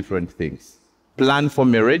two different things. Plan for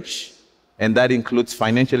marriage, and that includes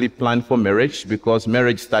financially plan for marriage because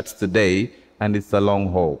marriage starts today and it's a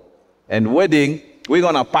long haul. And wedding, we're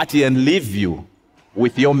going to party and leave you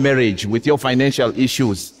with your marriage, with your financial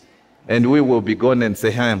issues. And we will be gone and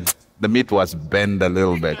say, the meat was bent a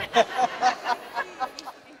little bit.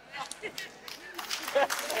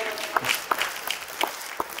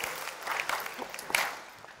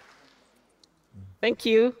 Thank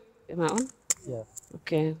you. Am I on? Yeah.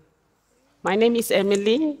 Okay. My name is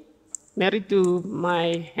Emily, married to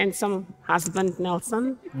my handsome husband,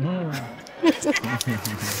 Nelson.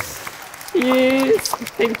 Yes,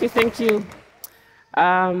 thank you.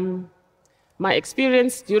 My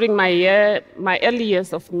experience during my early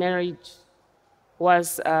years of marriage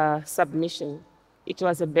was submission. It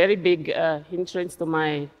was a very big hindrance to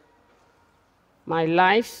my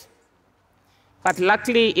life. But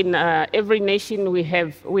luckily, in every nation, we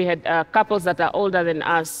had couples that are older than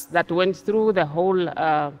us that went through the whole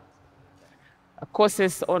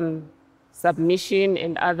courses on submission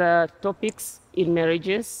and other topics in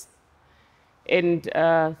marriages. And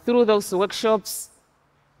through those workshops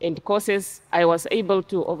and courses, I was able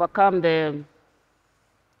to overcome the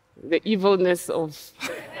evilness of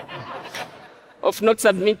not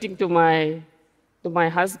submitting to my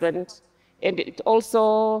husband. And it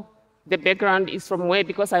also, the background is from where,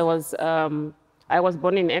 because I was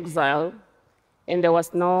born in exile, and there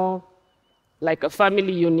was no like a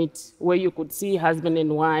family unit where you could see husband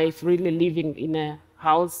and wife really living in a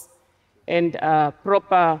house and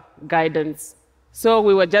proper guidance. So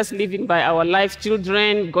we were just living by our life.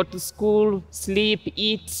 Children go to school, sleep,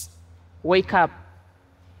 eat, wake up.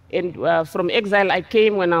 And from exile, I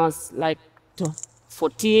came when I was like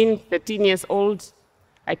 14, 13 years old.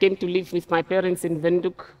 I came to live with my parents in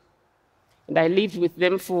Windhoek. And I lived with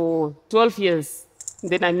them for 12 years.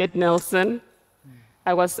 Then I met Nelson.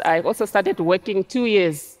 I also started working 2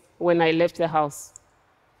 years when I left the house.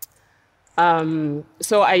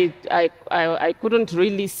 So I couldn't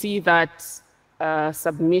really see that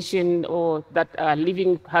submission or that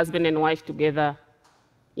living husband and wife together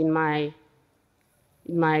in my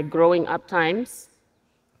growing up times.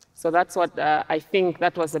 So that's what I think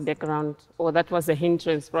that was the background, or that was a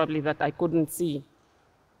hindrance probably that I couldn't see.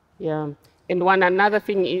 Yeah. And another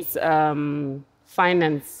thing is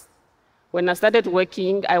finance. When I started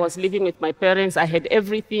working, I was living with my parents. I had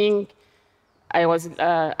everything.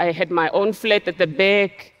 I had my own flat at the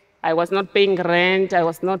back. I was not paying rent. I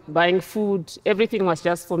was not buying food. Everything was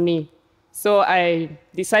just for me. So I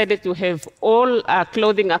decided to have all our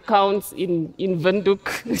clothing accounts in Windhoek.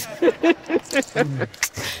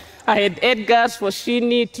 I had Edgar's,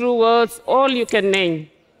 Foschini, True Words, all you can name.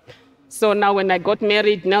 So now when I got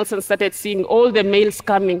married, Nelson started seeing all the mails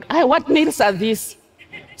coming. What mails are these?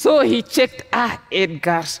 So he checked,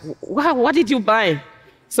 Edgar's, wow, what did you buy?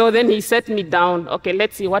 So then he set me down, okay,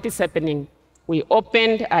 let's see what is happening. We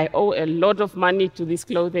opened, I owe a lot of money to these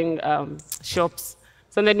clothing shops.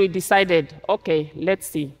 So then we decided, okay, let's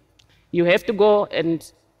see. You have to go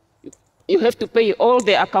and you have to pay all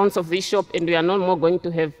the accounts of this shop, and we are no more going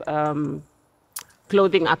to have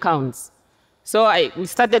clothing accounts. So we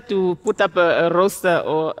started to put up a roster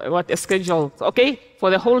or a schedule. Okay, for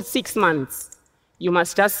the whole 6 months, you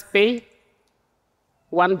must just pay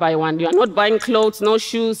one by one. You are not buying clothes, no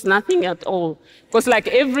shoes, nothing at all. Because like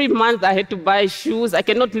every month I had to buy shoes. I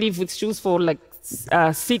cannot live with shoes for like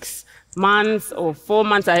 6 months or 4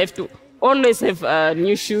 months. I have to always have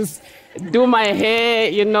new shoes, do my hair,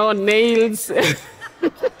 nails.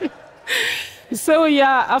 So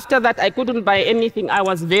yeah, after that, I couldn't buy anything. I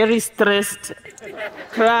was very stressed,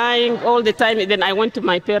 crying all the time. Then I went to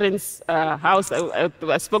my parents' house.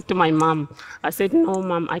 I spoke to my mom. I said, no,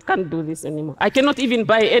 Mom, I can't do this anymore. I cannot even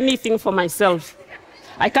buy anything for myself.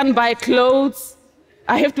 I can't buy clothes.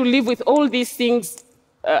 I have to live with all these things.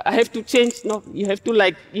 I have to change. No, you have to,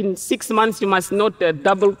 like, in 6 months, you must not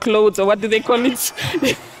double clothes, or what do they call it?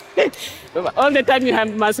 All the time you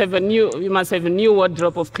must have a new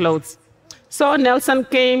wardrobe of clothes. So Nelson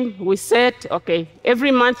came, we said, okay,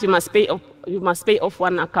 every month you must pay off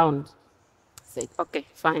one account. I said, okay,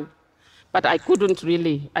 fine. But I couldn't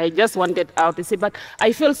really. I just wanted out. I said, but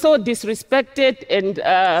I feel so disrespected and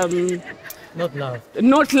Not loved.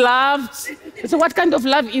 Not loved. So what kind of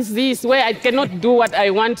love is this, where I cannot do what I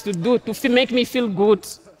want to do to make me feel good?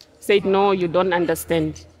 I said, no, you don't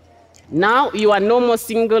understand. Now you are no more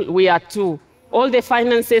single, we are two. All the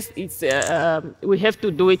finances, we have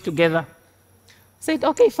to do it together. I said,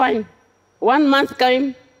 okay, fine. 1 month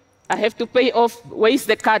came, I have to pay off. Where is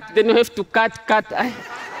the cut? Then you have to cut. Cut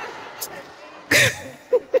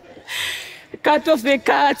off the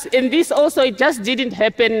cards. And this also, it just didn't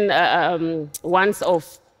happen once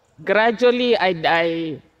off. Gradually,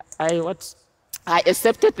 I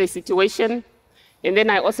accepted the situation. And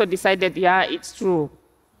then I also decided, yeah, it's true.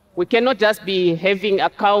 We cannot just be having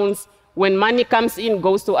accounts. When money comes in,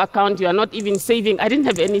 goes to account, you are not even saving. I didn't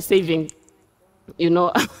have any saving.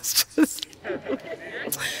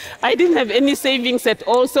 I didn't have any savings at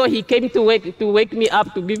all. So he came to wake me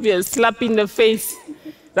up, to give me a slap in the face.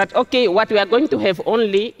 That, okay, what we are going to have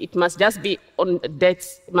only, it must just be on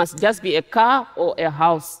debts. It must just be a car or a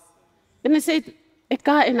house. Then I said, a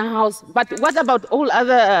car and a house. But what about all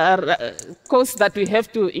other costs that we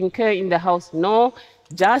have to incur in the house? No,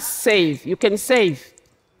 just save. You can save.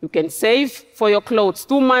 You can save for your clothes.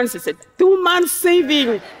 2 months. I said, 2 months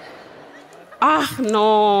saving.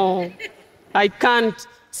 No, I can't.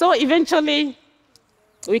 So eventually,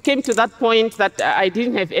 we came to that point that I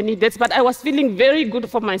didn't have any debts, but I was feeling very good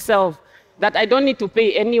for myself, that I don't need to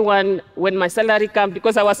pay anyone when my salary comes,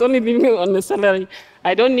 because I was only living on the salary.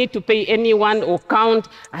 I don't need to pay anyone or count.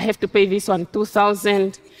 I have to pay this one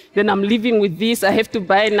 2,000. Then I'm living with this. I have to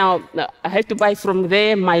buy now. I have to buy from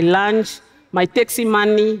there my lunch, my taxi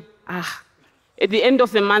money. At the end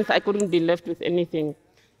of the month, I couldn't be left with anything.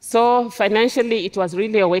 So financially, it was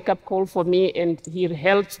really a wake-up call for me, and he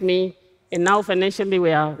helped me. And now financially,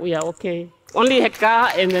 we are okay. Only a car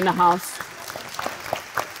and then a house.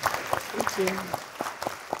 Thank you.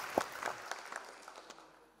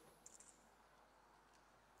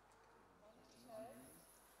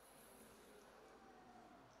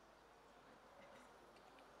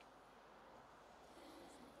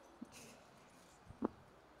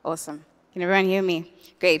 Awesome. Can everyone hear me?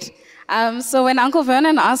 Great. So when Uncle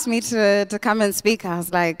Vernon asked me to come and speak, I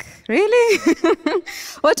was like, really?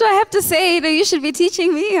 What do I have to say? You should be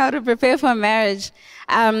teaching me how to prepare for marriage.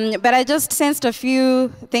 But I just sensed a few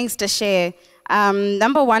things to share.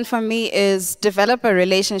 Number one for me is develop a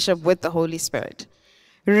relationship with the Holy Spirit.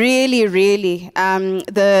 Really, really.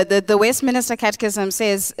 The Westminster Catechism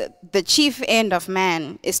says the chief end of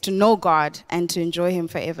man is to know God and to enjoy him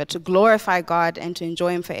forever, to glorify God and to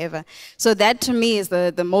enjoy him forever. So that to me is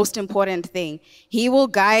the most important thing. He will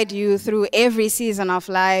guide you through every season of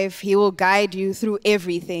life. He will guide you through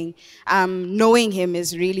everything. Knowing him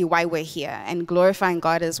is really why we're here, and glorifying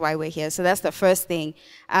God is why we're here. So that's the first thing.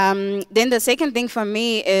 Then the second thing for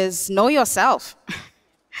me is know yourself.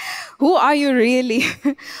 Who are you really?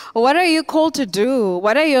 What are you called to do?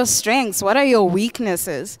 What are your strengths? What are your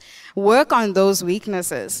weaknesses? Work on those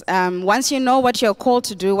weaknesses. Once you know what you're called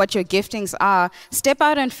to do, what your giftings are, step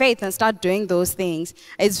out in faith and start doing those things.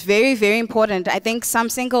 It's very, very important. I think some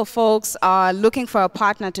single folks are looking for a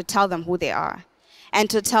partner to tell them who they are, and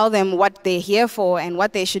to tell them what they're here for and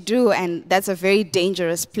what they should do, and that's a very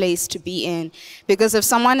dangerous place to be in. Because if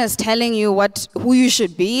someone is telling you who you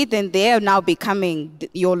should be, then they are now becoming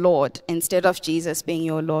your Lord instead of Jesus being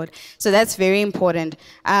your Lord. So that's very important.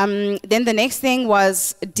 Then the next thing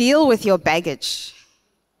was deal with your baggage.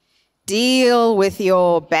 Deal with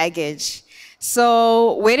your baggage.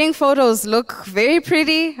 So wedding photos look very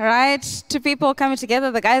pretty, right? Two people coming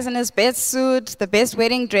together, the guy's in his best suit, the best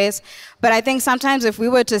wedding dress. But I think sometimes if we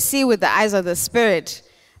were to see with the eyes of the Spirit,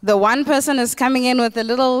 the one person is coming in with a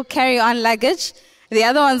little carry-on luggage, the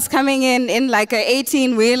other one's coming in like an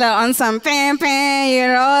 18-wheeler on some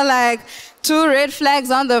like 2 red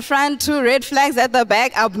flags on the front, 2 red flags at the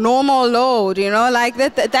back, abnormal load, like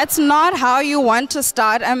that. That's not how you want to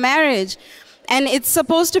start a marriage. And it's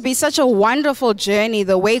supposed to be such a wonderful journey,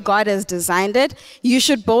 the way God has designed it. You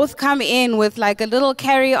should both come in with like a little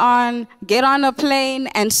carry-on, get on a plane,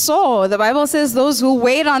 and soar. The Bible says those who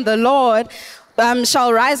wait on the Lord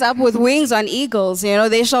shall rise up with wings on eagles.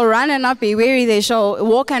 They shall run and not be weary. They shall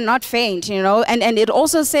walk and not faint. And it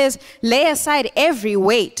also says, lay aside every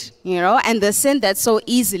weight, and the sin that so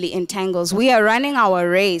easily entangles. We are running our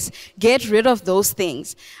race. Get rid of those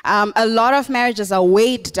things. A lot of marriages are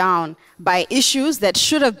weighed down by issues that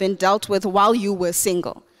should have been dealt with while you were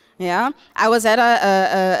single. Yeah, I was at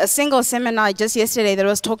a single seminar just yesterday that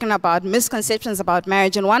was talking about misconceptions about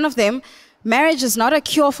marriage, and one of them, marriage is not a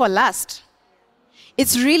cure for lust.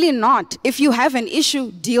 It's really not. If you have an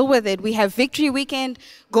issue, deal with it. We have Victory Weekend.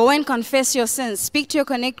 Go and confess your sins. Speak to your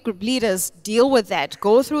Connect group leaders. Deal with that.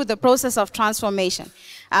 Go through the process of transformation.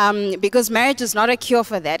 Because marriage is not a cure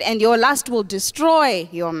for that. And your lust will destroy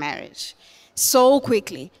your marriage so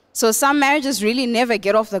quickly. So some marriages really never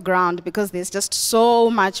get off the ground because there's just so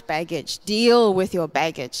much baggage. Deal with your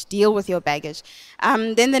baggage. Deal with your baggage.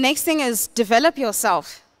 Then the next thing is develop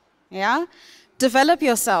yourself. Yeah? Develop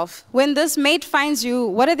yourself. When this mate finds you,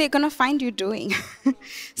 what are they going to find you doing?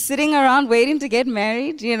 Sitting around waiting to get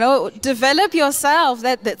married? Develop yourself.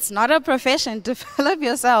 That's not a profession. Develop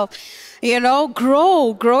yourself.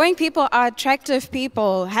 Grow. Growing people are attractive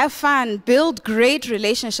people. Have fun. Build great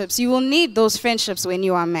relationships. You will need those friendships when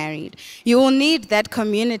you are married. You will need that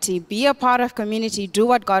community. Be a part of community. Do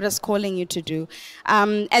what God is calling you to do.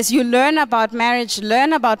 As you learn about marriage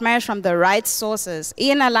from the right sources.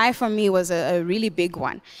 ENdorado for me was a really big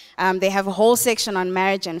one. They have a whole section on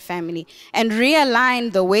marriage and family. And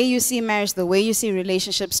realign the way you see marriage, the way you see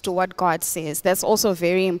relationships to what God says. That's also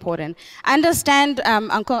very important. Understand,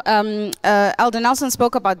 Elder Nelson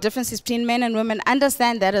spoke about differences between men and women.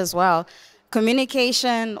 Understand that as well.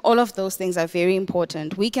 Communication, all of those things are very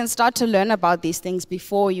important. We can start to learn about these things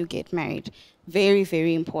before you get married. Very,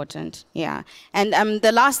 very important, yeah. And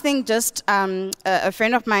the last thing, just a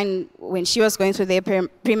friend of mine, when she was going through their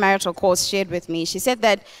premarital course, shared with me. She said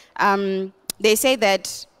that they say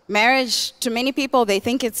that marriage, to many people, they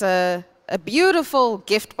think it's a beautiful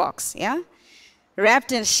gift box, yeah?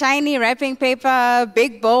 Wrapped in shiny wrapping paper,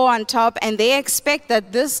 big bow on top, and they expect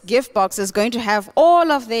that this gift box is going to have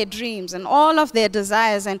all of their dreams and all of their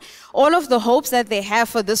desires and all of the hopes that they have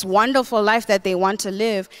for this wonderful life that they want to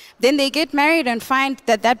live. Then they get married and find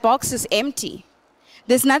that that box is empty.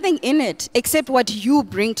 There's nothing in it except what you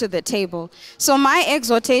bring to the table. So my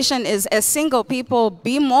exhortation is, as single people,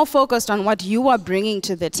 be more focused on what you are bringing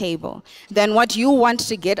to the table than what you want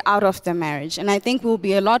to get out of the marriage. And I think we'll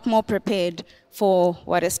be a lot more prepared for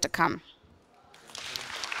what is to come.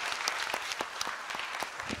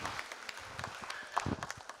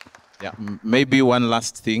 Yeah, maybe one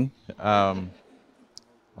last thing on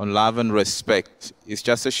love and respect. It's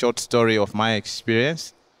just a short story of my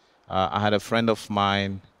experience. I had a friend of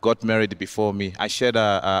mine, got married before me. I shared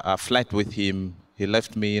a flat with him. He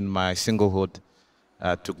left me in my singlehood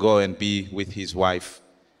to go and be with his wife.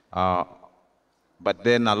 But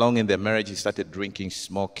then along in their marriage, he started drinking,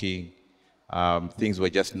 smoking. Things were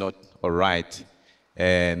just not all right.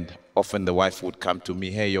 And often the wife would come to me,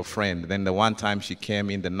 hey, your friend. Then the one time she came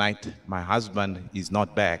in the night, my husband is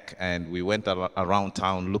not back. And we went around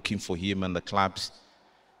town looking for him in the clubs.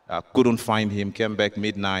 Couldn't find him, came back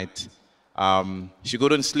midnight. She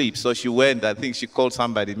couldn't sleep, so she went. I think she called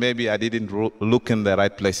somebody. Maybe I didn't look in the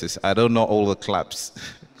right places. I don't know all the clubs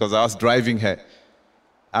because I was driving her.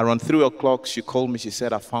 Around 3 o'clock, she called me. She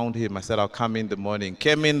said, I found him. I said, I'll come in the morning.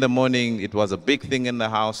 Came in the morning. It was a big thing in the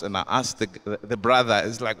house. And I asked the brother,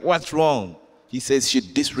 it's like, what's wrong? He says, she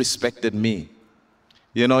disrespected me.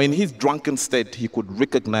 In his drunken state, he could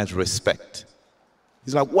recognize respect.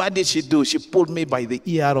 He's like, what did she do? She pulled me by the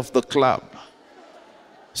ear of the club.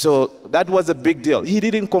 So that was a big deal. He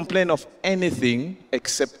didn't complain of anything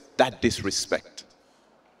except that disrespect.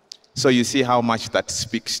 So you see how much that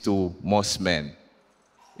speaks to most men.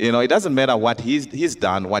 It doesn't matter what he's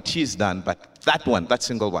done, what she's done, but that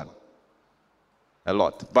single one, a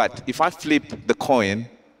lot. But if I flip the coin,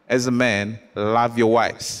 as a man, love your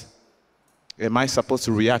wives, am I supposed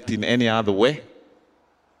to react in any other way?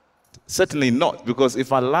 Certainly not, because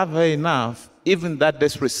if I love her enough, even that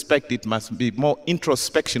disrespect, it must be more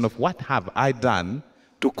introspection of what have I done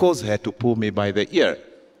to cause her to pull me by the ear.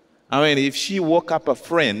 I mean, if she woke up a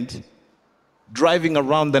friend driving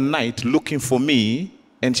around the night looking for me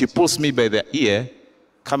and she pulls me by the ear,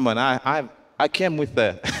 come on, I came with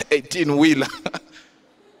a 18-wheeler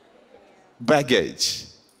baggage.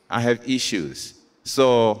 I have issues.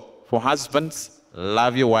 So for husbands,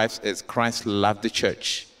 love your wives as Christ loved the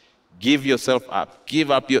church. Give yourself up.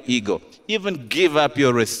 Give up your ego. Even give up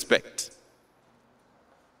your respect.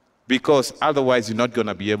 Because otherwise you're not going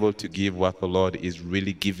to be able to give what the Lord is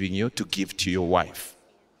really giving you to give to your wife.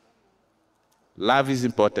 Love is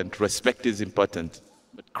important. Respect is important.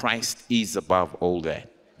 But Christ is above all that.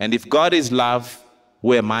 And if God is love,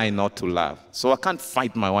 who am I not to love? So I can't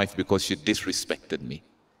fight my wife because she disrespected me.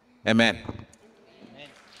 Amen.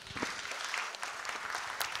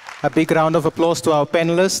 A big round of applause to our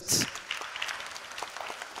panelists.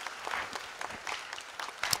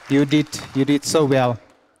 You did so well.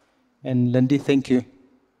 And Lindy, thank you.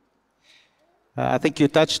 I think you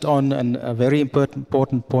touched on a very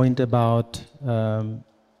important point about the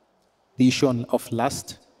issue of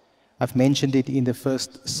lust. I've mentioned it in the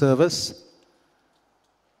first service.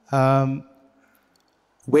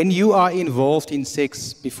 When you are involved in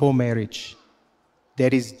sex before marriage,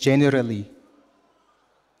 that is generally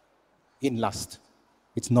in lust.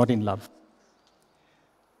 It's not in love.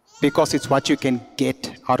 Because it's what you can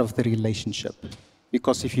get out of the relationship.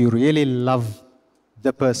 Because if you really love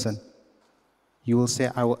the person, you will say,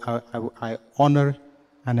 I honor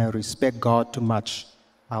and I respect God too much.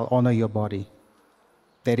 I'll honor your body.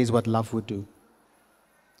 That is what love would do.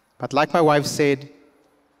 But like my wife said,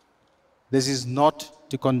 this is not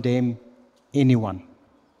to condemn anyone.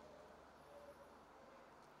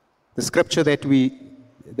 The scripture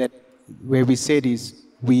where we said is,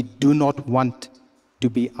 we do not want to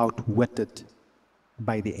be outwitted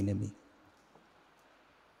by the enemy.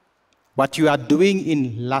 What you are doing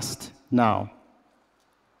in lust now,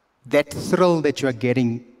 that thrill that you are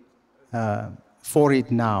getting for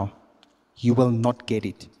it now, you will not get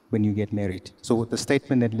it when you get married. So the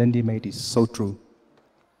statement that Lindy made is so true.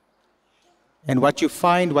 And what you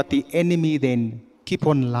find, what the enemy then keep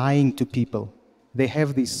on lying to people, they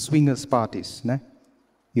have these swingers parties. No?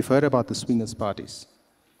 You've heard about the swingers parties.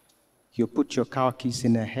 You put your car keys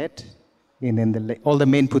in a hat, and then all the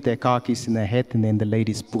men put their car keys in a hat, and then the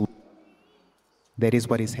ladies pull. That is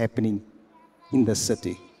what is happening in the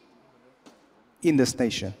city, in this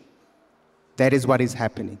nation. That is what is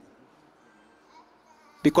happening.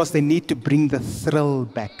 Because they need to bring the thrill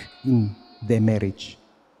back in their marriage.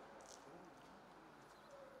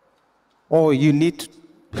 Or you need,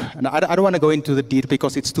 and I don't want to go into the detail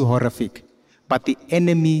because it's too horrific, but the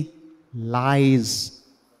enemy lies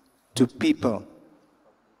to people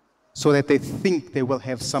so that they think they will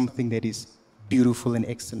have something that is beautiful and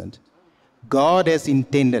excellent. God has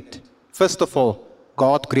intended, first of all,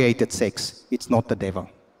 God created sex. It's not the devil.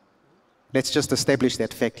 Let's just establish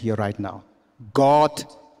that fact here right now. God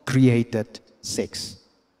created sex.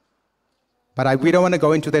 But we don't want to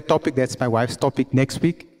go into that topic. That's my wife's topic next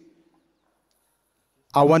week.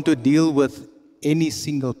 I want to deal with any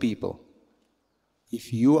single people.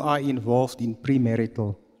 If you are involved in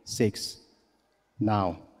premarital sex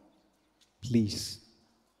now, please,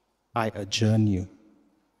 I adjourn you.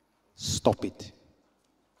 Stop it.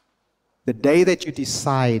 The day that you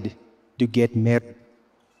decide to get married,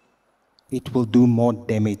 it will do more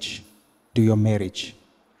damage to your marriage.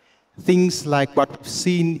 Things like what we've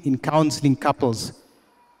seen in counseling couples,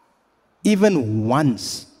 even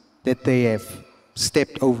once that they have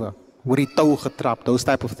stepped over, those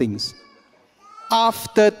type of things.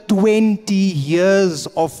 After 20 years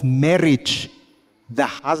of marriage,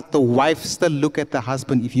 the wife still look at the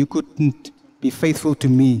husband, if you couldn't be faithful to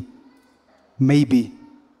me, maybe.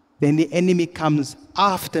 Then the enemy comes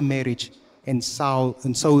after marriage and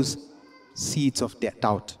sows seeds of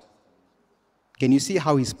doubt. Can you see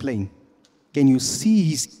how he's playing? Can you see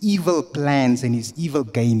his evil plans and his evil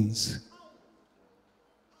games?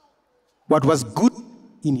 What was good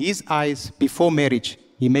in his eyes before marriage,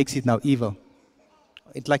 he makes it now evil.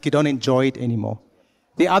 It's like you don't enjoy it anymore.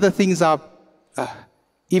 The other things are,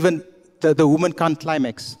 even the woman can't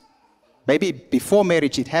climax. Maybe before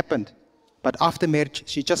marriage it happened, but after marriage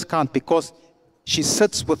she just can't, because she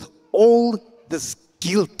sits with all this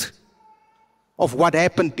guilt of what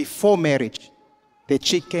happened before marriage, that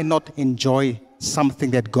she cannot enjoy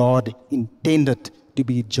something that God intended to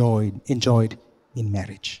be enjoyed in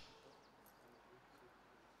marriage.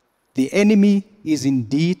 The enemy is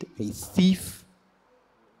indeed a thief,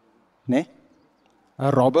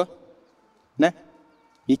 a robber.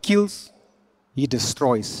 He kills, He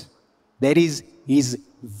destroys. That is his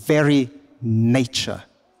very nature.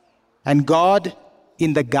 And God,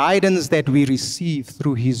 in the guidance that we receive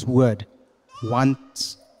through his word,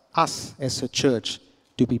 wants us as a church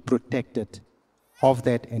to be protected of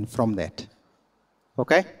that and from that.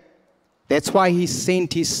 Okay? That's why he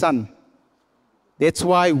sent his son. That's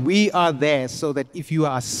why we are there, so that if you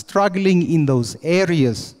are struggling in those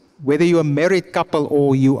areas, whether you're a married couple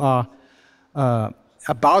or you are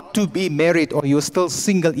about to be married or you're still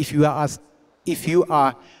single, if you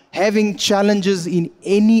are having challenges in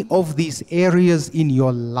any of these areas in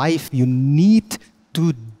your life, you need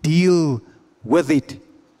to deal with it.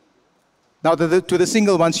 Now, to the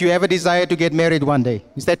single ones, you have a desire to get married one day.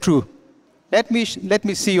 Is that true? Let me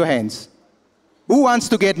see your hands. Who wants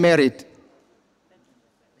to get married?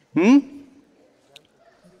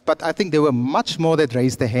 But I think there were much more that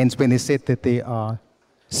raised their hands when they said that they are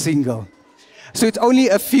single. So it's only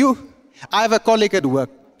a few. I have a colleague at work.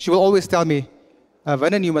 She will always tell me,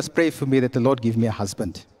 Vernon, you must pray for me that the Lord give me a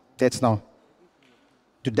husband. That's now.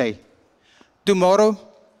 Today. Tomorrow,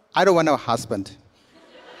 I don't want a husband.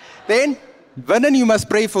 Then, Vernon, you must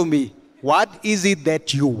pray for me. What is it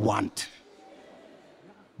that you want?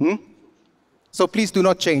 So please do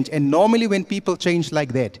not change. And normally when people change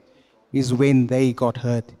like that is when they got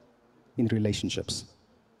hurt in relationships.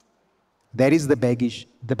 That is the baggage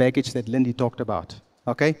that Lindy talked about.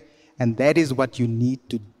 Okay? And that is what you need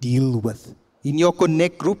to deal with. In your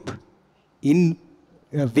Connect group, in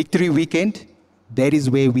Victory Weekend, that is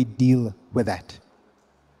where we deal with that.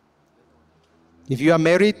 If you are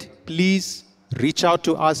married, please reach out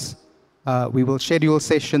to us. We will schedule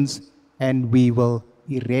sessions and we will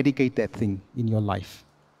eradicate that thing in your life.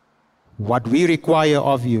 What we require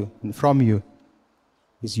of you and from you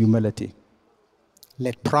is humility.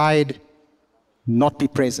 Let pride not be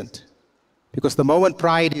present. Because the moment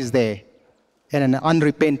pride is there and an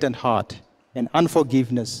unrepentant heart and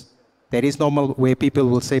unforgiveness, that is normal where people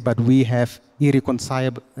will say, but we have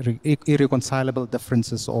irreconcilable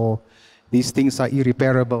differences, or these things are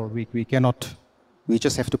irreparable. We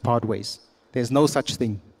just have to part ways. There's no such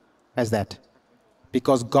thing as that.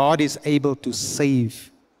 Because God is able to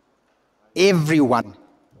save everyone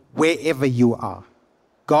wherever you are.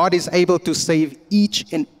 God is able to save each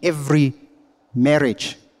and every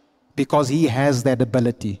marriage because he has that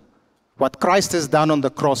ability. What Christ has done on the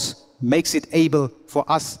cross makes it able for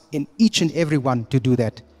us in each and every one to do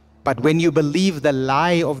that. But when you believe the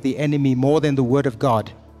lie of the enemy more than the word of God,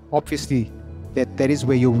 obviously that is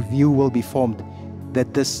where your view will be formed,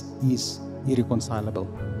 that this is irreconcilable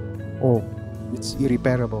or it's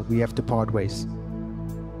irreparable. We have to part ways.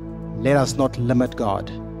 Let us not limit God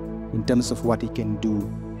in terms of what he can do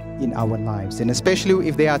in our lives. And especially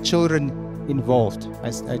if there are children involved.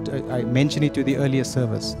 I mentioned it to the earlier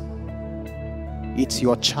service. It's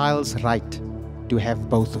your child's right to have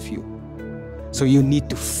both of you. So you need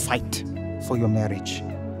to fight for your marriage.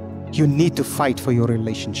 You need to fight for your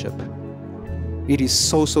relationship. It is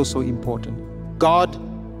so important. God,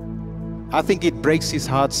 I think it breaks his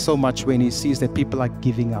heart so much when he sees that people are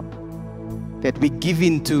giving up. That we give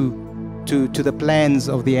in to the plans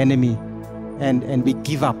of the enemy and we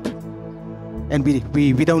give up. And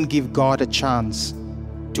we don't give God a chance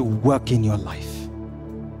to work in your life.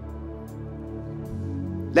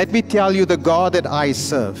 Let me tell you, the God that I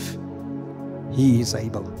serve, he is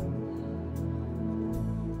able.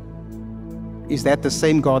 Is that the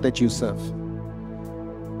same God that you serve?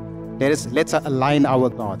 Let's align our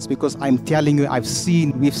gods, because I'm telling you, we've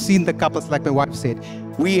seen the couples, like my wife said,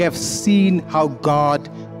 we have seen how God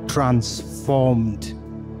transformed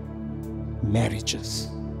marriages.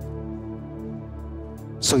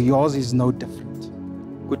 So yours is no different.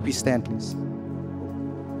 Could we stand, please?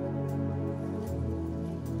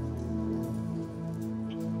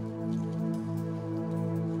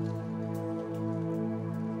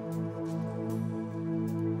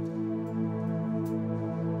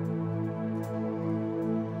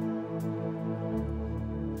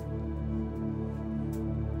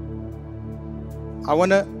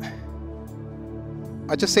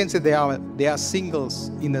 I just sense that there are singles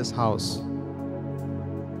in this house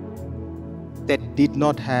that did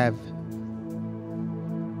not have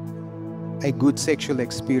a good sexual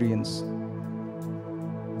experience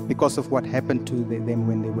because of what happened to them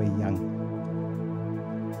when they were young.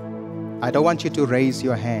 I don't want you to raise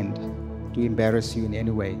your hand to embarrass you in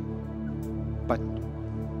any way, but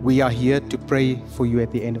we are here to pray for you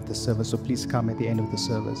at the end of the service, so please come at the end of the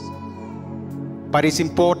service. But it's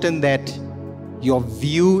important that your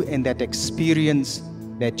view and that experience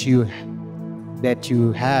that you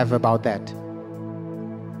have about that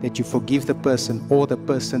you forgive the person or the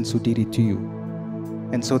persons who did it to you.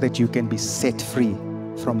 and so that you can be set free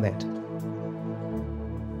from that.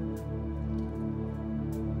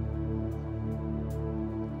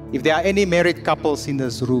 If there are any married couples in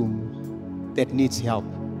this room that needs help,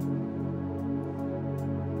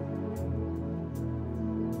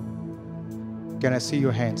 can I see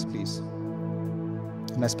your hands, please?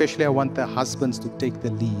 And especially I want the husbands to take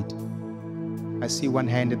the lead. I see one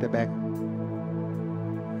hand at the back.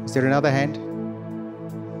 Is there another hand?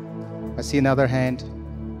 I see another hand.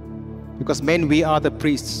 Because men, we are the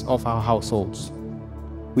priests of our households.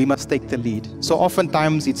 We must take the lead. So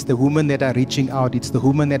oftentimes it's the women that are reaching out. It's the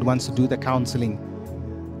woman that wants to do the counseling.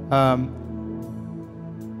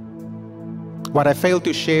 What I failed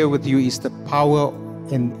to share with you is the power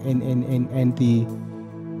and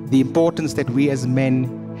the importance that we as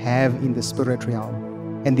men have in the spirit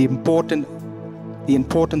realm, and the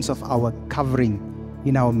importance of our covering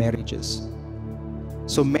in our marriages.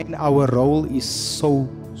 So men, our role is so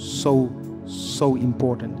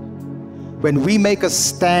important. When we make a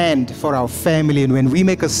stand for our family, and when we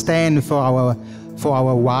make a stand for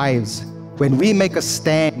our wives, when we make a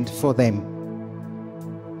stand for them,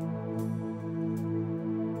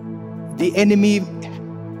 the enemy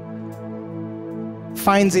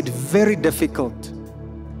finds it very difficult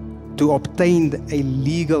to obtain a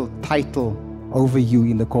legal title over you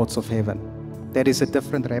in the courts of heaven. That is a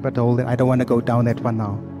different rabbit hole, and I don't want to go down that one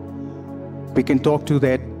now. We can talk to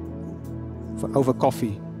that over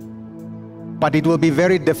coffee. But it will be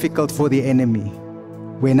very difficult for the enemy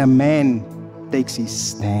when a man takes his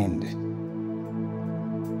stand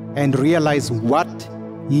and realize what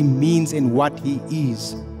he means and what he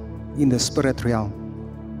is in the spirit realm.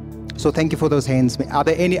 So thank you for those hands. Are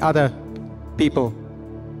there any other people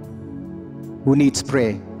who needs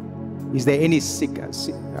prayer? Is there any sick?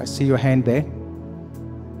 I see your hand there.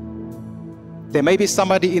 There may be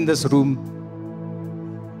somebody in this room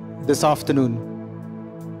this afternoon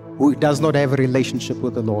who does not have a relationship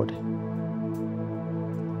with the Lord.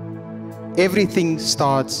 Everything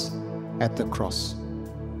starts at the cross.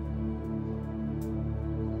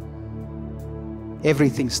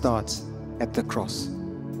 Everything starts at the cross.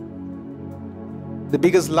 The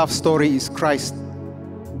biggest love story is Christ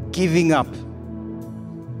giving up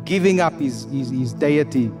his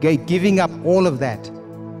deity, giving up all of that,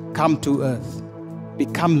 come to earth,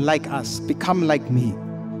 become like us, become like me,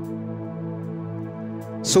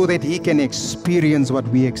 so that he can experience what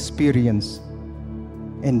we experience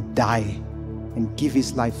and die and give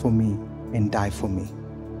his life for me and die for me.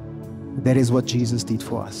 That is what Jesus did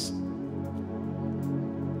for us.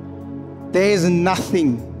 There is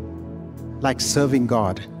nothing like serving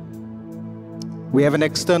God. We have an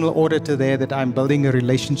external auditor there that I'm building a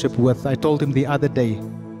relationship with. I told him the other day,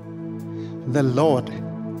 the Lord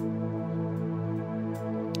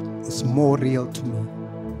is more real to me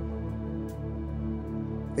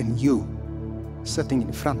than you sitting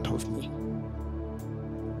in front of me.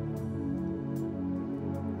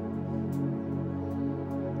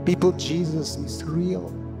 People, Jesus is real.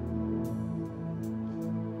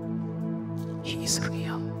 He is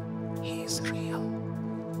real. He is real.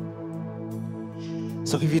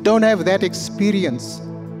 So if you don't have that experience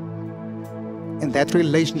and that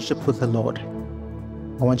relationship with the Lord,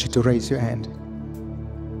 I want you to raise your hand.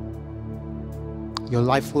 Your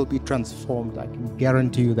life will be transformed. I can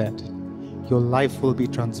guarantee you that. Your life will be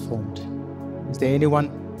transformed. Is there anyone?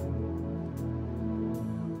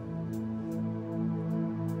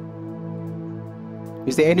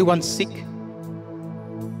 Is there anyone sick?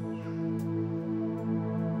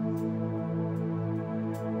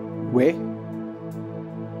 Where?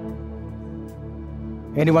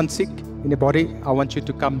 Anyone sick in the body? I want you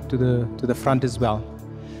to come to the front as well.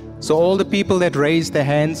 So all the people that raised their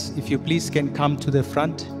hands, if you please can come to the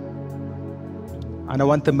front. And I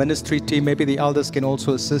want the ministry team, maybe the elders can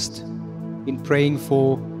also assist in praying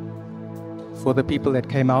for the people that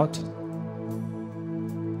came out.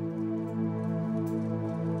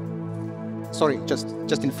 Sorry,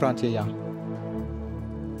 just in front here, yeah.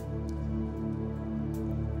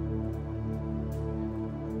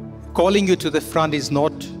 Calling you to the front is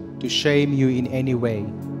not to shame you in any way,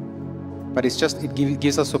 but it's just, it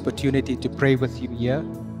gives us opportunity to pray with you here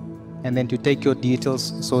and then to take your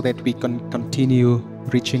details so that we can continue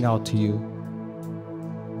reaching out to you.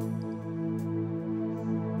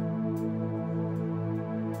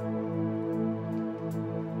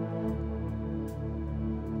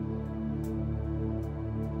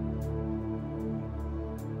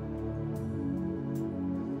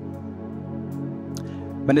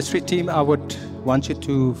 Ministry team, I would want you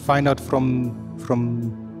to find out from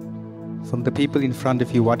the people in front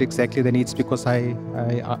of you what exactly they need, because I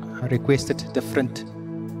requested different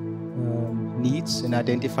needs and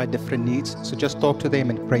identify different needs. So just talk to them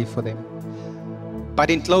and pray for them. But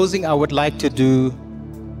in closing, I would like to do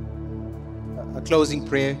a closing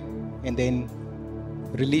prayer and then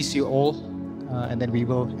release you all. And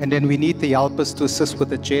then we need the helpers to assist with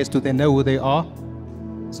the chairs. Do they know who they are?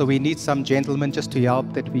 So we need some gentlemen just to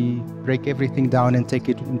help that we break everything down and take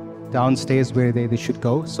it downstairs where they should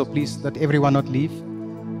go. So please let everyone not leave,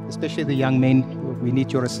 especially the young men. We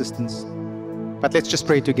need your assistance. But let's just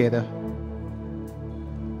pray together.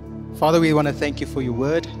 Father, we want to thank you for your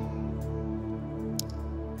word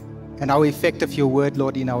and how effective your word,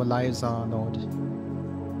 Lord, in our lives are, Lord.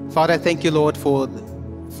 Father, I thank you, Lord, for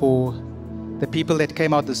the people that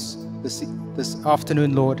came out this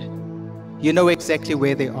afternoon, Lord. You know exactly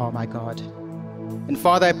where they are, my God. And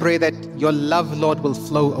Father, I pray that your love, Lord, will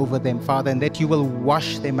flow over them, Father, and that you will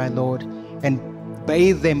wash them, my Lord, and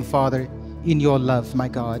bathe them, Father, in your love, my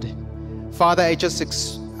God. Father,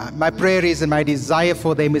 my prayer is and my desire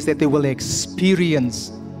for them is that they will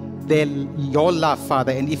experience your love,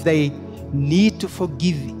 Father. And if they need to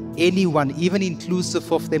forgive anyone, even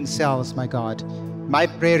inclusive of themselves, my God, my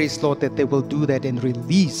prayer is, Lord, that they will do that and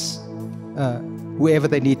release whoever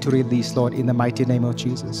they need to release, Lord, in the mighty name of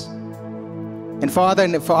Jesus. And Father,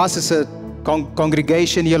 and for us as a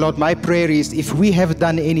congregation here, Lord, my prayer is if we have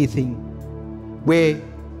done anything where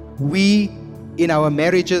we in our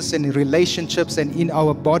marriages and in relationships and in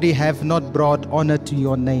our body have not brought honor to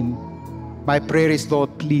your name, my prayer is,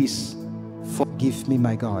 Lord, please forgive me,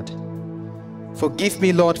 my God. Forgive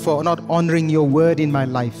me, Lord, for not honoring your word in my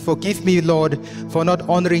life. Forgive me, Lord, for not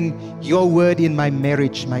honoring your word in my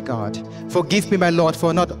marriage, my God. Forgive me, my Lord,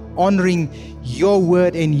 for not honoring your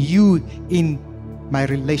word and you in my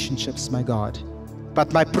relationships, my God.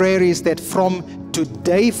 But my prayer is that from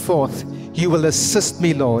today forth, you will assist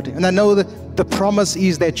me, Lord. And I know that the promise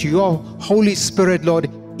is that your Holy Spirit, Lord,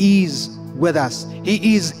 is with us.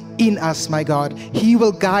 He is in us, my God. He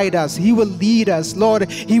will guide us. He will lead us,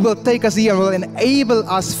 Lord. He will take us here and will enable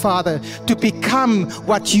us, Father, to become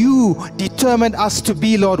what you determined us to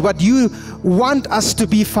be, Lord, what you want us to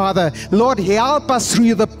be, Father. Lord, help us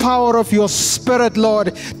through the power of your Spirit,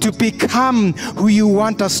 Lord, to become who you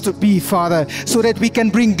want us to be, Father, so that we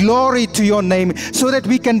can bring glory to your name, so that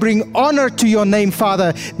we can bring honor to your name,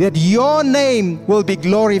 Father, that your name will be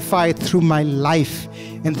glorified through my life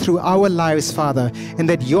and through our lives, Father, and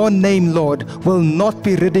that your name, Lord, will not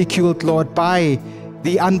be ridiculed, Lord, by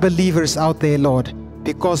the unbelievers out there, Lord,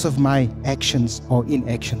 because of my actions or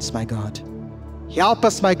inactions, my God. Help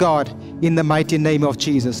us, my God, in the mighty name of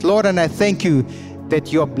Jesus. Lord, and I thank you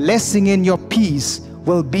that your blessing and your peace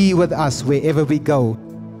will be with us wherever we go.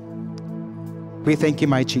 We thank you,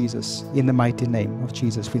 my Jesus, in the mighty name of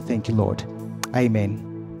Jesus. We thank you, Lord. Amen.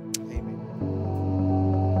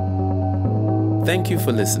 Thank you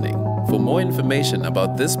for listening. For more information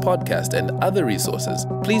about this podcast and other resources,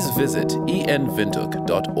 please visit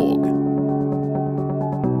enwindhoek.org.